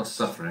 people are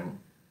suffering,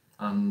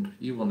 and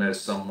you will know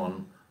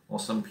someone or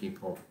some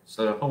people.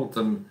 So hold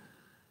them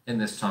in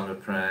this time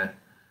of prayer.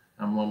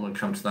 And when we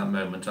come to that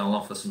moment, I'll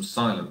offer some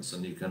silence,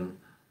 and you can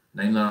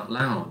name them out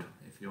loud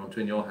if you want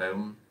to in your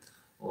home,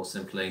 or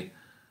simply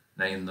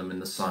name them in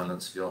the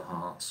silence of your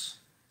hearts.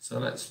 So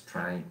let's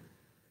pray.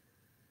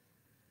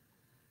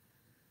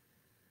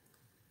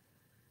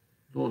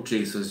 Lord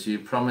Jesus, you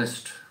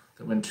promised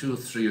that when 2 or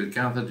 3 are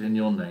gathered in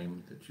your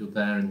name, that you're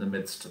there in the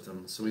midst of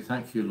them. So we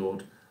thank you,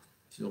 Lord,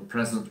 for your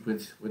presence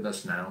with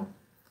us now.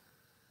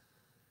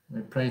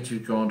 We pray to you,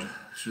 God,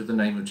 through the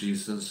name of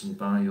Jesus and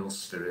by your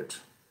Spirit.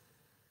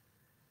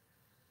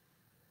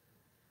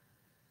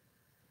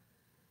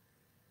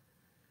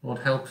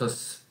 Lord, help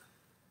us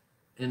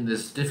in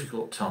this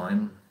difficult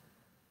time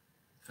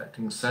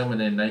affecting so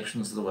many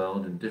nations of the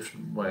world in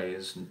different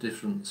ways, in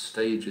different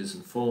stages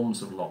and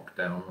forms of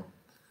lockdown.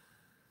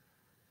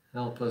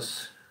 Help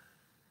us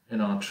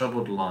in our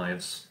troubled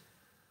lives.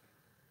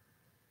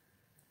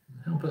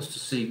 Help us to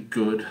see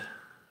good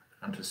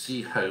and to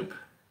see hope,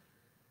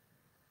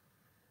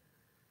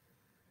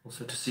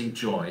 also to see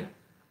joy.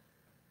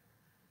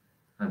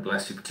 I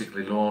bless you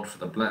particularly, Lord, for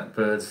the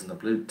blackbirds and the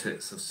blue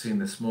tits I've seen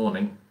this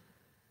morning.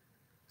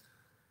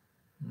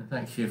 And I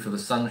thank you for the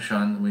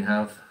sunshine that we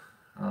have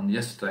on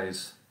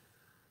yesterday's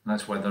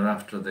nice weather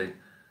after the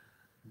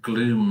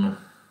gloom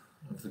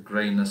of the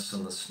greyness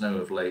and the snow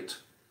of late.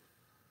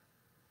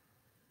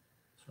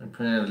 So I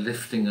pray a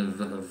lifting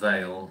of a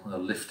veil, a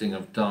lifting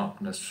of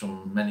darkness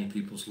from many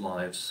people's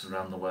lives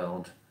around the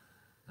world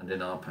and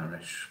in our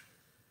parish.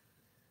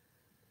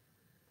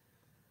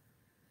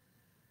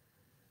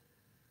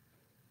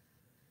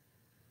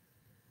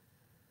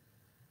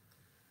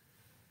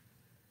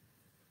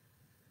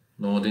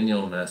 Lord, in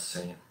your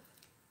mercy,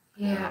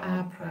 hear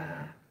our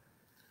prayer.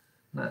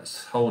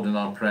 Let's hold in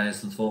our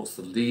prayers and thoughts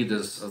the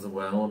leaders of the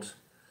world,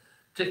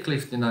 particularly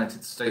for the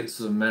United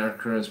States of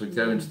America, as we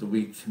go into the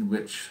week in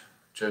which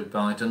Joe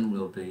Biden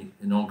will be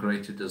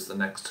inaugurated as the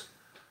next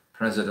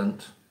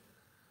president.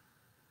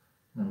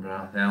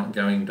 Remember the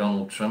outgoing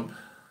Donald Trump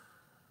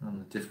and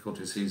the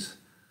difficulties he's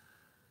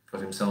got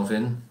himself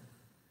in.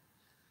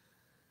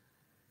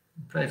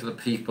 Pray for the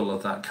people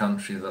of that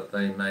country that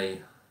they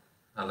may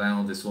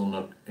allow this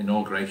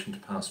inauguration to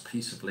pass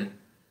peaceably.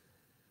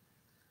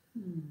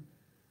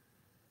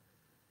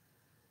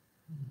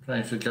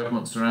 Pray for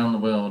governments around the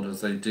world as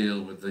they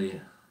deal with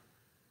the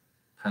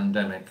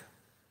pandemic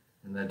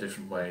in their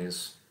different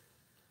ways.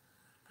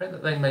 Pray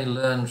that they may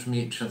learn from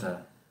each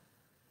other.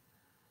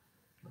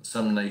 That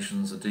some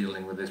nations are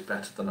dealing with this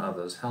better than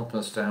others. Help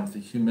us to have the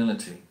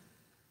humility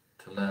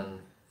to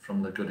learn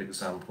from the good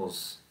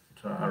examples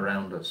that are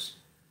around us.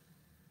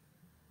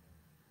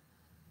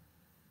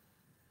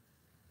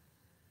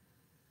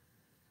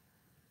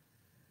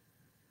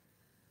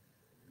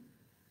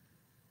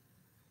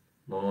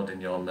 Lord,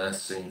 in your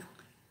mercy,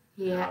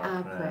 hear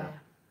our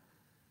prayer.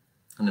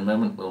 In a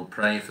moment we'll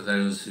pray for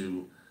those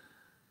who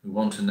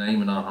want to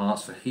name in our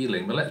hearts for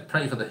healing. But let's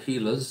pray for the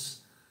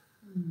healers,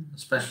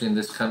 especially in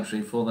this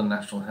country, for the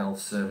National Health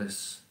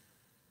Service.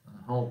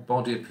 A whole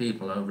body of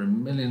people, over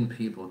 1 million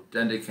people,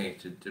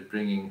 dedicated to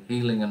bringing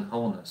healing and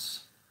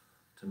wholeness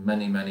to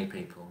many, many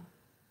people.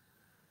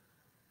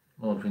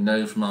 Lord, we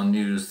know from our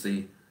news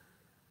the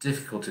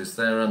difficulties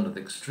they're under,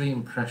 the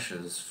extreme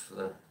pressures for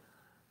the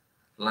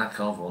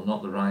lack of or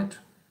not the right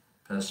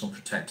personal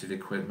protective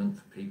equipment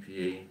for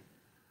PPE.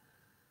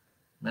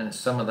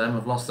 Some of them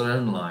have lost their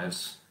own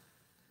lives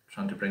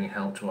trying to bring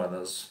help to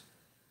others.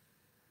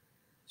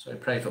 So I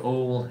pray for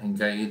all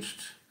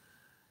engaged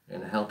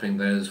in helping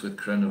those with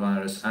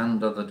coronavirus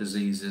and other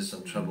diseases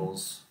and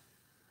troubles.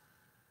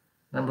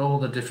 Remember all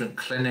the different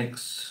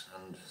clinics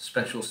and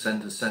special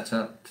centres set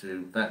up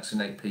to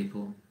vaccinate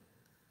people.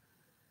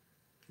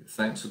 Give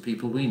thanks for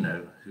people we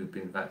know who've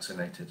been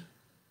vaccinated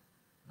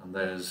and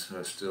those who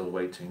are still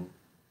waiting.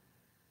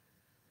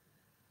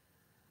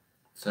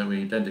 So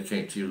we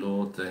dedicate to you,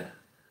 Lord, the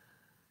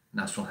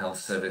National Health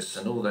Service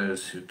and all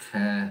those who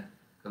care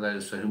for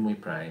those for whom we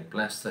pray.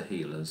 Bless the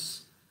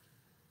healers.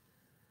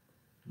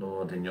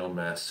 Lord, in your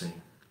mercy,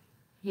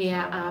 hear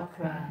our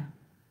prayer.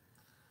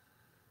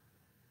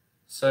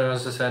 So,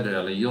 as I said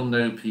earlier, you'll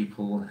know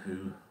people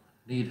who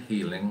need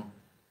healing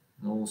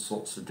and all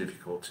sorts of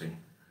difficulty,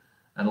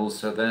 and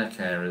also their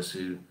carers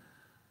who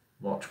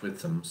watch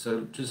with them.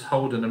 So just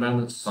hold in a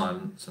moment's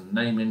silence and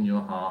name in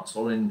your hearts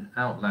or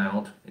out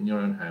loud in your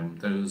own home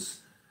those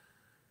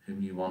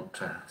whom you want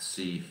to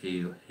see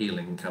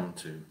healing come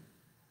to.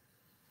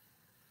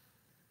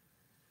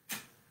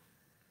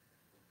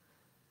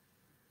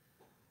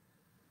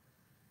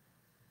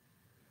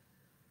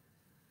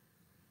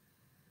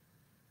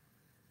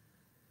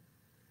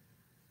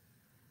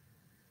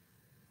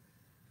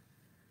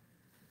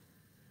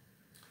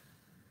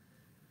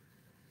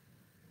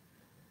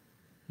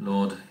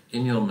 Lord,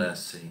 in your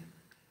mercy,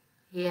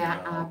 hear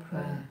our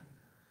prayer.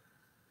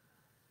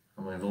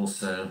 And we've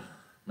also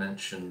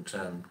mentioned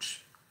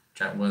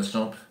Jack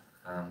Worsnop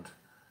and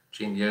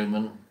Jean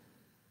Yeoman,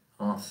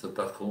 Arthur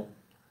Buckle,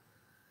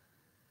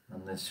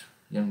 and this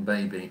young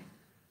baby.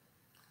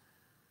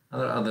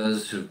 There are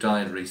others who've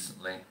died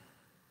recently.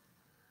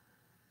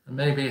 And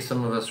maybe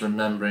some of us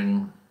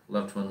remembering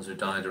loved ones who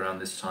died around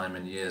this time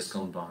in years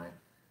gone by.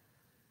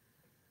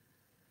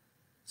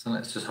 So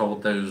let's just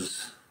hold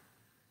those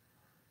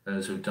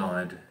who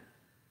died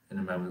in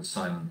a moment's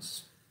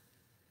silence.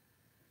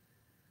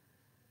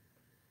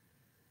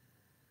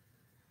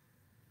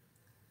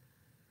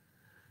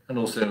 And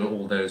also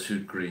all those who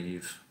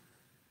grieve.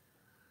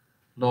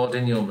 Lord,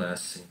 in your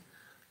mercy,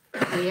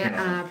 hear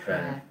our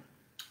prayer.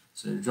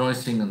 So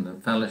rejoicing in the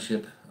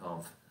fellowship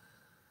of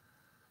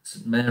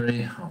St.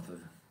 Mary, of the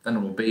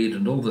Venerable Bede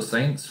and all the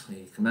saints,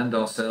 we commend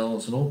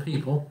ourselves and all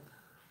people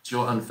to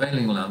your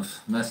unfailing love.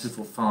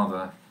 Merciful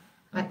Father,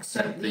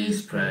 accept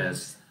these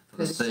prayers for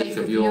the sake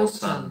of your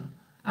Son,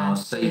 our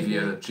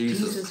Saviour,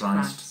 Jesus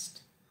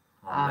Christ.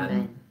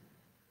 Amen.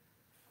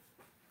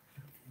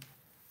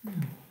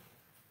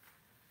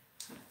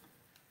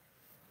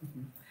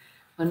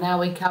 Well, now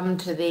we come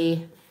to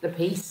the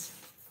peace.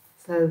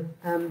 So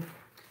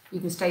you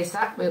can stay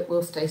sat.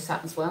 We'll stay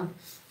sat as well.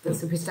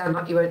 Because if we stand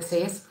up, you won't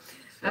see us.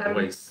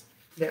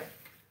 Yeah.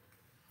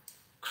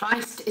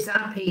 Christ is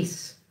our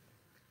peace.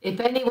 If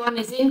anyone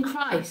is in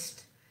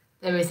Christ,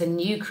 there is a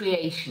new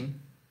creation.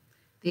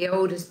 The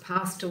old has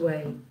passed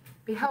away.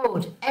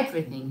 Behold,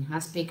 everything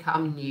has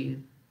become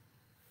new.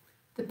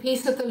 The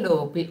peace of the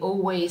Lord be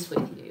always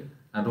with you.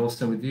 And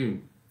also with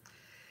you.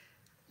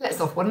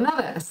 Let's offer one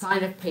another a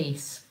sign of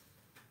peace.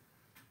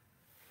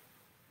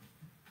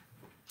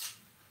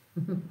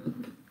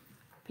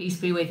 Peace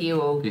be with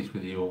you all. Peace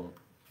with you all.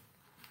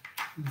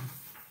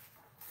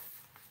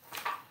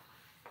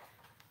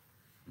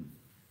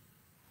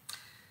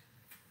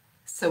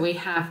 So we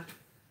have,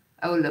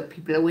 oh look,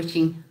 people are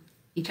wishing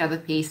each other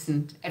peace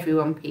and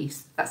everyone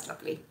peace. That's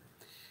lovely.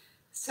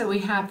 So we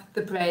have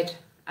the bread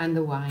and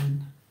the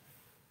wine.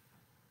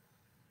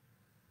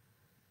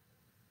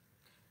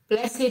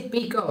 Blessed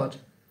be God,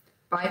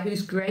 by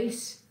whose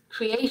grace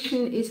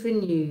creation is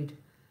renewed,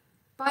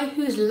 by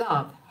whose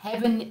love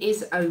heaven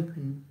is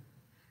open,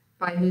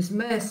 by whose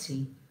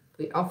mercy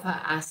we offer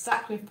our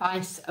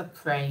sacrifice of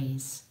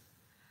praise.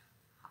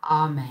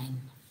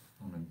 Amen.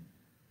 Amen.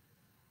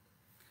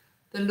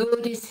 The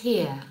Lord is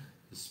here.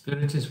 The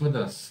Spirit is with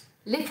us.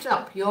 Lift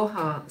up your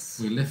hearts.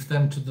 We lift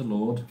them to the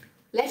Lord.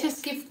 Let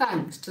us give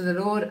thanks to the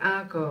Lord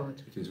our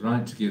God. It is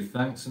right to give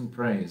thanks and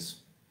praise.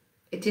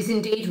 It is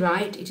indeed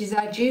right, it is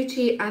our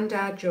duty and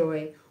our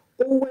joy,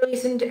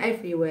 always and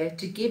everywhere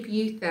to give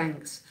you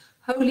thanks,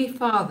 Holy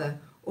Father,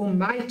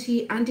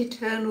 Almighty and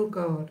eternal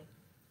God.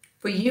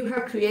 For you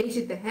have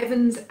created the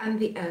heavens and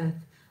the earth,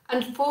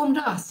 and formed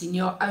us in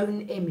your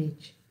own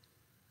image.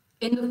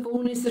 In the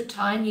fullness of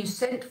time you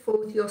sent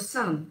forth your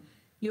Son,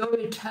 your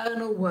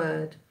eternal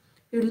Word,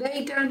 who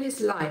laid down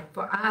his life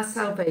for our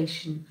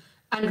salvation,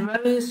 and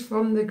rose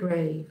from the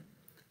grave,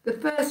 the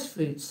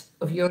firstfruits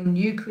of your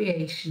new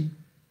creation.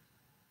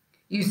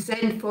 You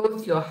send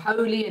forth your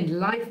holy and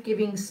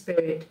life-giving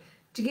Spirit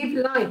to give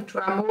life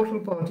to our mortal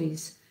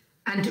bodies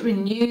and to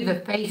renew the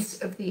face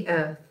of the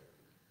earth.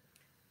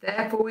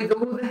 Therefore, with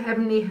all the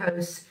heavenly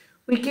hosts,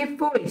 we give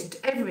voice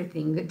to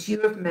everything that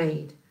you have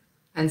made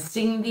and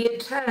sing the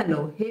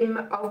eternal hymn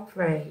of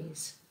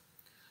praise.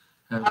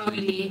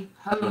 Holy,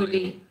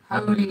 holy,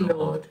 holy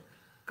Lord,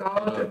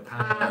 God of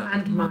power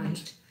and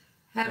might,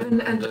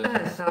 heaven and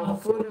earth are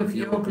full of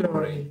your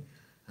glory.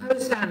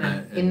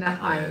 Hosanna in the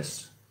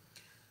highest.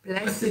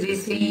 Blessed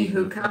is he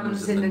who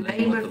comes in the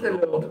name of the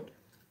Lord.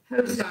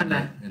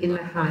 Hosanna in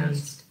the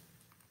highest.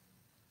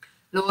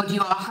 Lord,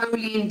 you are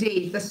holy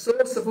indeed, the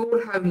source of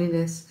all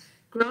holiness.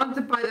 Grant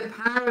that by the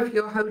power of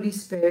your Holy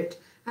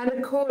Spirit, and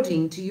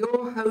according to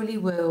your holy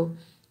will,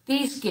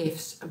 these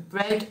gifts of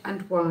bread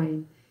and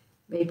wine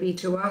may be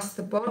to us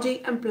the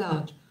body and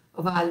blood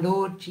of our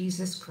Lord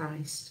Jesus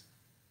Christ,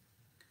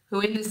 who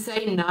in the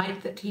same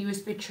night that he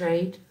was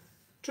betrayed,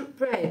 took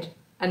bread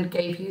and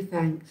gave you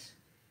thanks.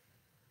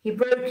 He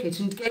broke it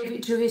and gave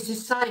it to his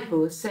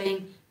disciples,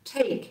 saying,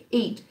 "Take,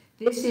 eat,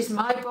 this is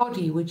my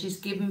body which is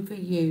given for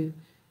you.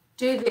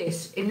 Do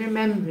this in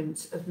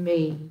remembrance of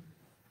me."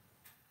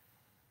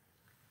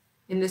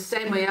 In the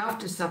same way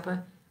after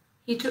supper,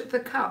 he took the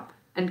cup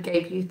and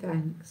gave you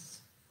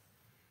thanks.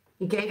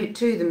 He gave it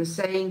to them,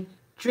 saying,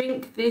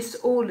 "Drink this,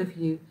 all of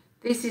you.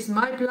 This is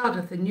my blood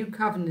of the new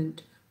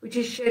covenant, which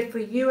is shed for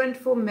you and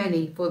for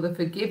many for the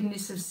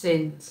forgiveness of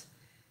sins.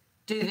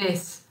 Do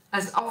this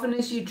as often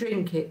as you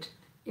drink it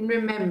in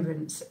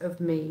remembrance of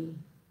me."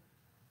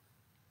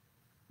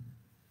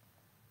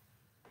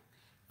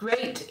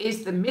 Great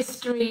is the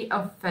mystery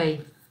of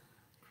faith.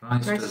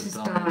 Christ has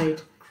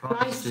died.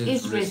 Christ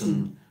is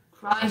risen.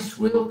 Christ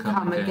will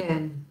come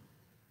again.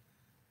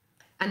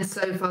 And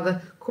so,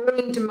 Father,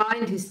 calling to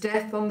mind his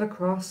death on the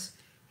cross,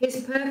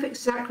 his perfect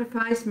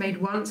sacrifice made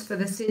once for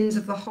the sins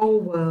of the whole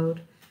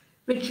world,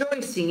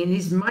 rejoicing in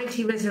his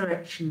mighty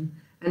resurrection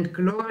and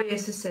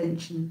glorious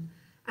ascension,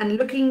 and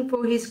looking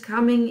for his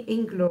coming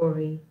in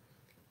glory,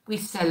 we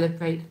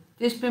celebrate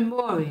this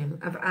memorial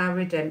of our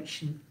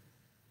redemption.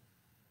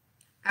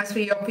 As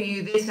we offer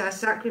you this, our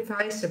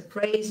sacrifice of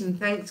praise and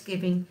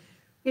thanksgiving,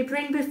 we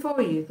bring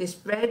before you this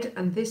bread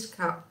and this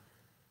cup,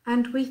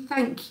 and we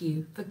thank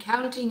you for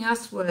counting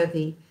us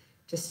worthy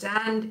to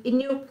stand in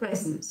your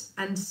presence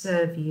and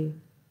serve you.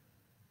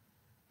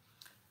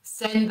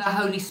 Send the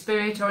Holy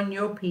Spirit on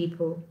your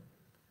people,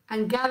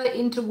 and gather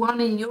into one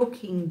in your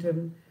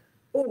kingdom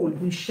all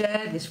who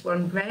share this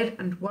one bread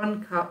and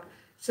one cup,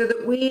 so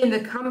that we, in the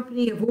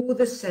company of all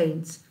the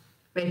saints,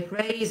 may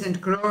praise and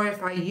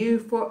glorify you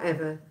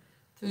forever,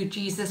 through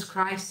Jesus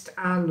Christ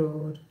our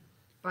Lord,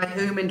 by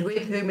whom and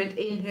with whom and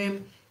in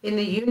whom, in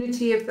the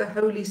unity of the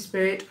Holy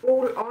Spirit,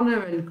 all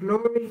honour and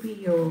glory be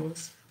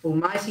yours,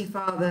 Almighty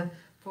Father,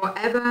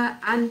 forever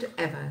and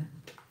ever.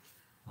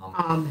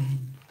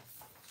 Amen.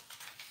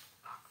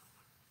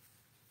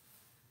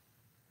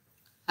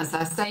 As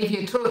our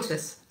Saviour taught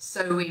us,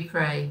 so we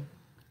pray.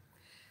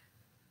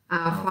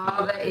 Our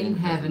Father in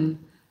heaven,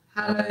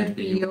 hallowed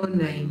be your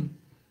name.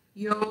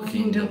 Your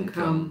kingdom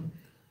come,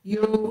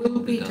 your will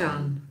be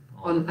done,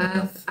 on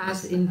earth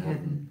as in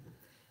heaven.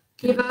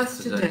 Give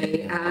us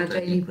today our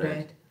daily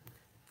bread.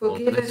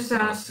 Forgive us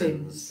our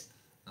sins,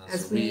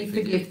 as we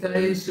forgive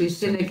those who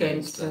sin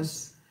against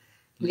us.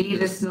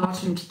 Lead us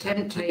not into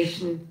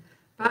temptation,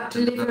 but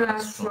deliver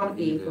us from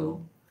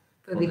evil.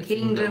 For the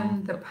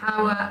kingdom, the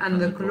power,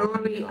 and the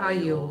glory are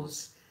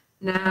yours,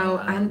 now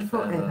and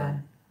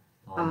forever.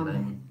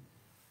 Amen.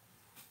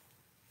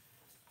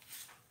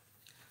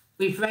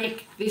 We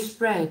break this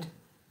bread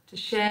to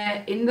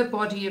share in the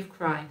body of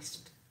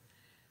Christ.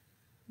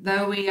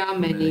 Though we are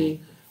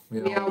many,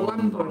 we are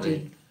one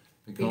body,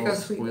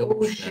 because we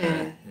all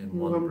share in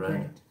one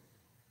bread.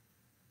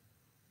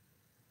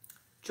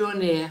 Draw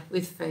near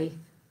with faith.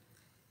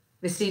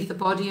 Receive the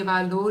body of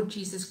our Lord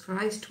Jesus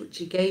Christ, which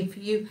he gave for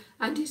you,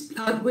 and his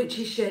blood, which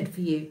he shed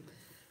for you.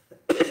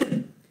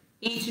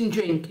 Eat and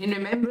drink in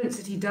remembrance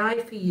that he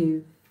died for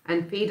you,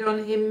 and feed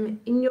on him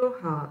in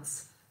your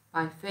hearts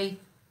by faith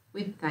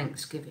with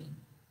thanksgiving.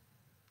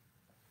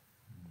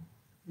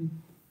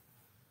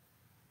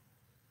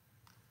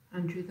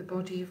 Andrew, the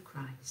body of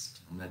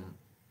Christ. And then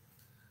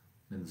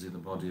Lindsay, the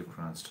body of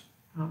Christ.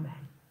 Amen.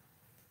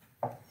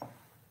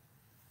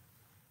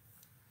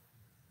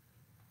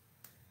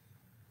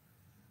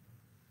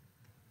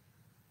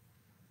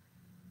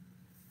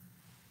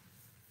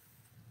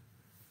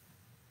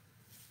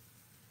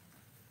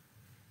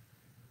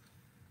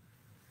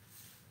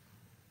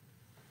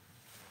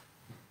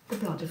 The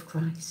blood of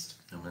Christ.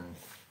 Amen.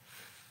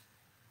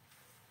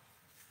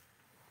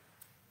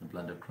 The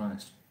blood of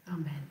Christ.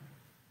 Amen.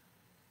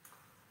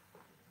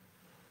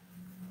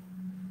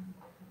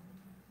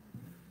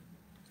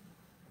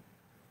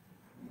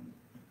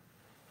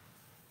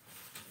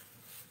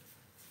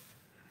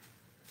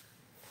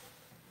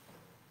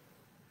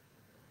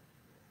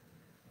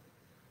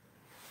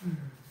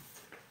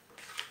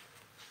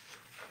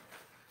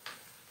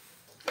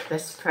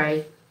 Let's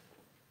pray.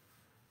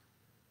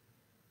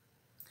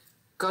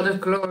 God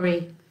of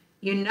glory,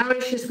 you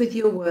nourish us with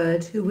your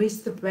word, who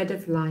is the bread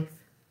of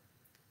life.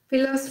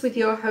 Fill us with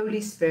your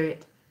Holy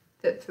Spirit,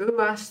 that through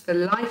us the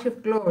light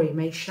of glory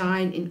may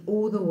shine in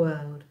all the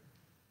world.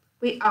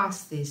 We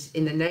ask this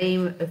in the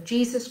name of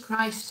Jesus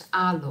Christ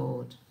our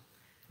Lord.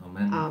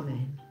 Amen.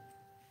 Amen.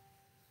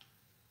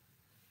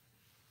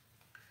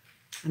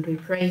 And we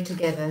pray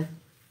together.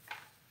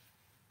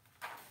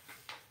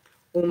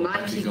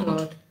 Almighty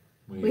God,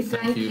 we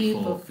thank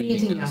you for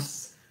feeding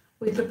us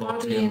with the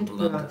body and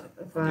blood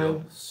of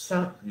our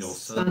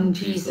Son,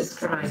 Jesus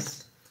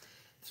Christ.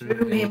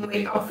 Through him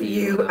we offer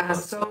you our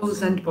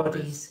souls and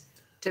bodies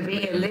to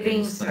be a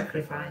living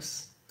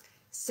sacrifice.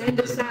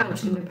 Send us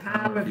out in the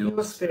power of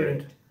your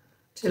Spirit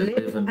to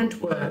live and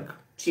work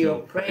to your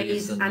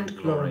praise and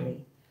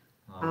glory.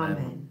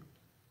 Amen.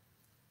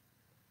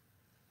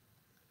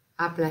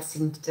 Our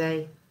blessing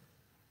today.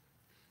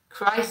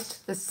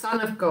 Christ, the Son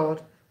of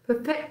God,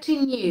 perfect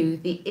in you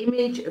the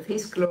image of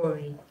his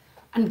glory,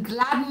 and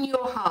gladden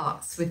your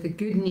hearts with the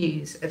good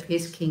news of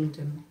his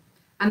kingdom.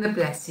 And the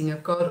blessing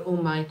of God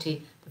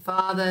Almighty, the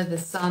Father, the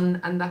Son,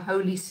 and the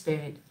Holy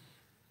Spirit,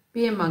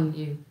 be among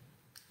you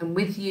and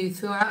with you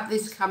throughout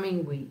this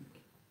coming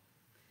week.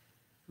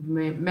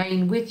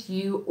 Remain with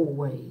you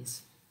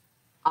always.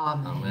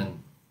 Amen.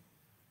 Amen.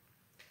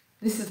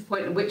 This is the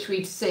point at which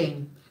we'd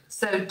sing.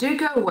 So do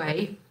go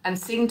away and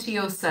sing to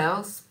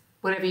yourselves,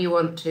 whatever you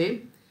want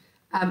to.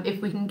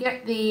 If we can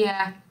get the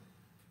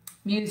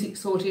music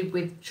sorted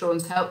with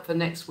Sean's help for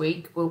next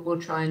week, we'll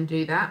try and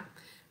do that.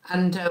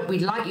 And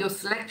we'd like your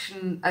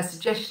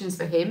suggestions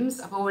for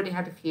hymns. I've already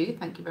had a few,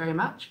 thank you very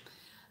much.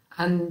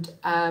 And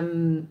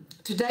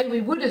today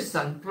we would have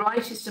sung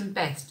Brightest and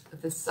Best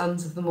of the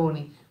Sons of the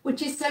Morning,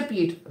 which is so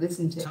beautiful,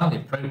 isn't it? It's highly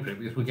appropriate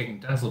because we're getting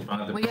dazzled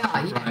by the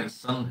bright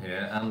sun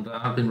here, and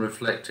I've been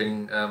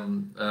reflecting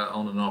on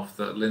and off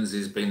that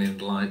Lindsay's been in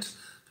light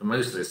for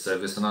most of this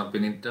service and I've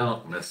been in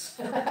darkness.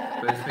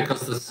 But it's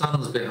because the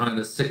sun's behind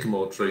the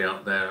sycamore tree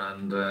up there,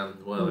 and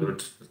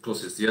of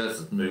course it's the earth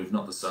that's moved,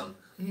 not the sun.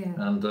 Yeah.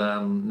 And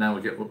now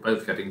we're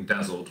both getting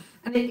dazzled.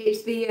 And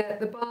it's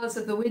the bars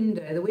of the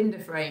window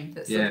frame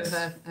that's sort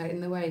of in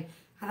the way.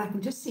 And I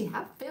can just see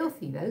how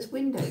filthy those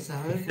windows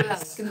are as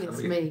well.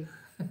 Goodness me.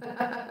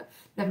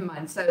 Never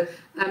mind. So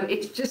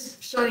it's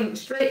just shining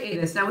straight in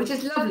us now, which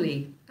is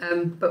lovely.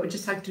 But we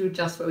just have to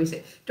adjust where we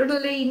sit. Do you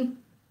want to lean?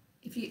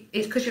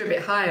 It's because you're a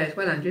bit higher as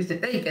well, Andrew, isn't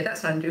it? There you go.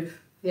 That's Andrew.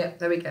 Yeah,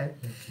 there we go.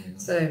 Okay.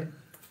 So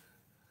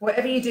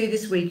whatever you do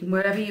this week and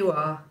wherever you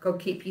are, God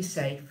keep you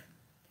safe.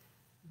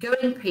 Go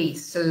in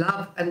peace to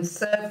love and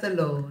serve the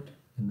Lord.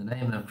 In the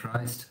name of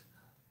Christ.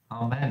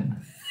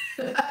 Amen.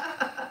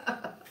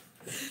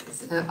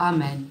 So,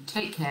 amen.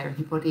 Take care,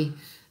 everybody.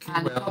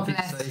 Keep well, God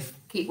bless. Keep safe.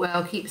 Keep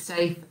well, keep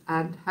safe,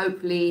 and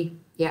hopefully,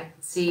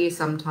 see you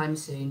sometime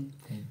soon.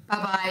 Okay.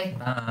 Bye-bye.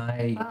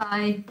 Bye.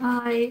 Bye.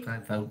 Bye. Bye,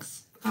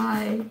 folks.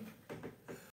 Bye.